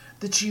loved,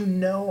 that you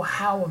know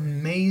how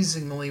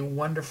amazingly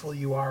wonderful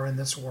you are in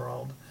this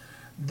world,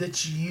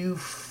 that you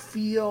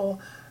feel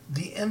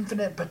the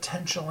infinite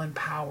potential and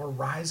power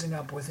rising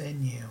up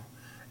within you,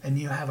 and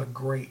you have a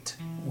great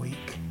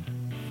week.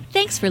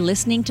 Thanks for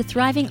listening to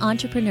Thriving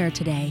Entrepreneur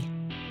today.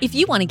 If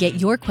you want to get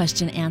your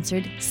question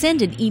answered,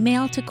 send an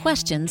email to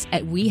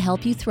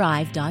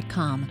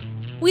questions@wehelpyouthrive.com.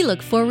 We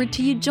look forward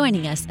to you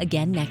joining us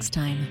again next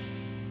time.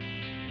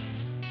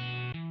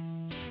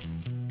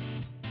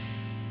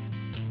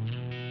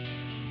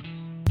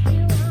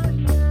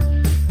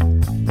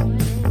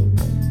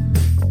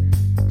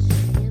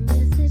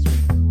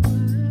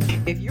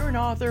 If you're an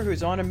author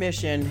who's on a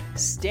mission,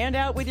 stand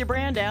out with your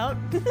brand out.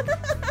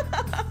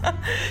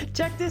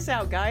 Check this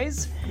out,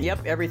 guys.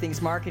 Yep,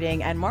 everything's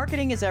marketing, and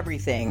marketing is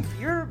everything.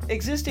 Your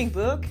existing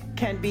book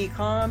can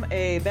become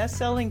a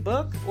best-selling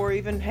book, or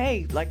even,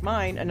 hey, like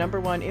mine, a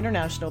 #1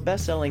 international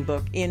best-selling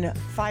book in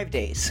 5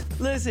 days.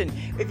 Listen,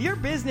 if your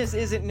business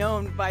isn't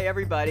known by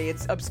everybody,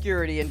 it's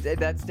obscurity, and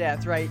that's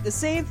death, right? The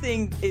same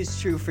thing is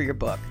true for your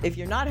book. If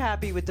you're not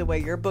happy with the way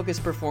your book is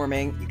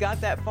performing, you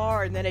got that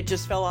far and then it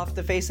just fell off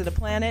the face of the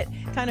planet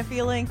kind of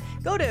feeling,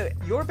 go to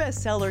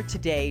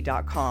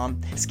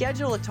yourbestsellertoday.com,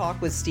 schedule a talk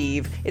with Steve,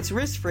 Steve. It's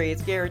risk-free,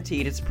 it's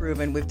guaranteed, it's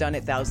proven. We've done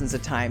it thousands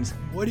of times.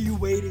 What are you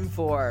waiting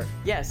for?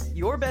 Yes,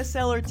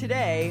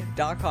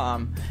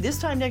 yourbestsellertoday.com. This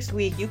time next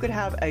week, you could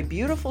have a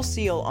beautiful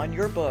seal on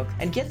your book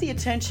and get the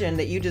attention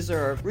that you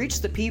deserve.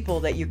 Reach the people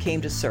that you came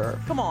to serve.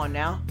 Come on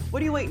now.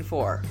 What are you waiting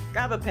for?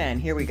 Grab a pen.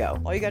 Here we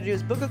go. All you got to do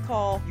is book a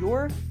call.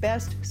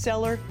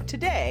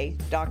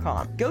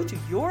 yourbestsellertoday.com. Go to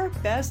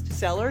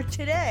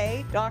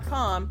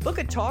yourbestsellertoday.com. Book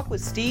a talk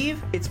with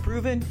Steve. It's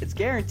proven. It's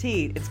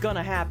guaranteed. It's going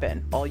to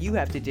happen. All you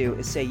have to do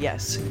is say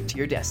yes to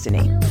your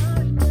destiny.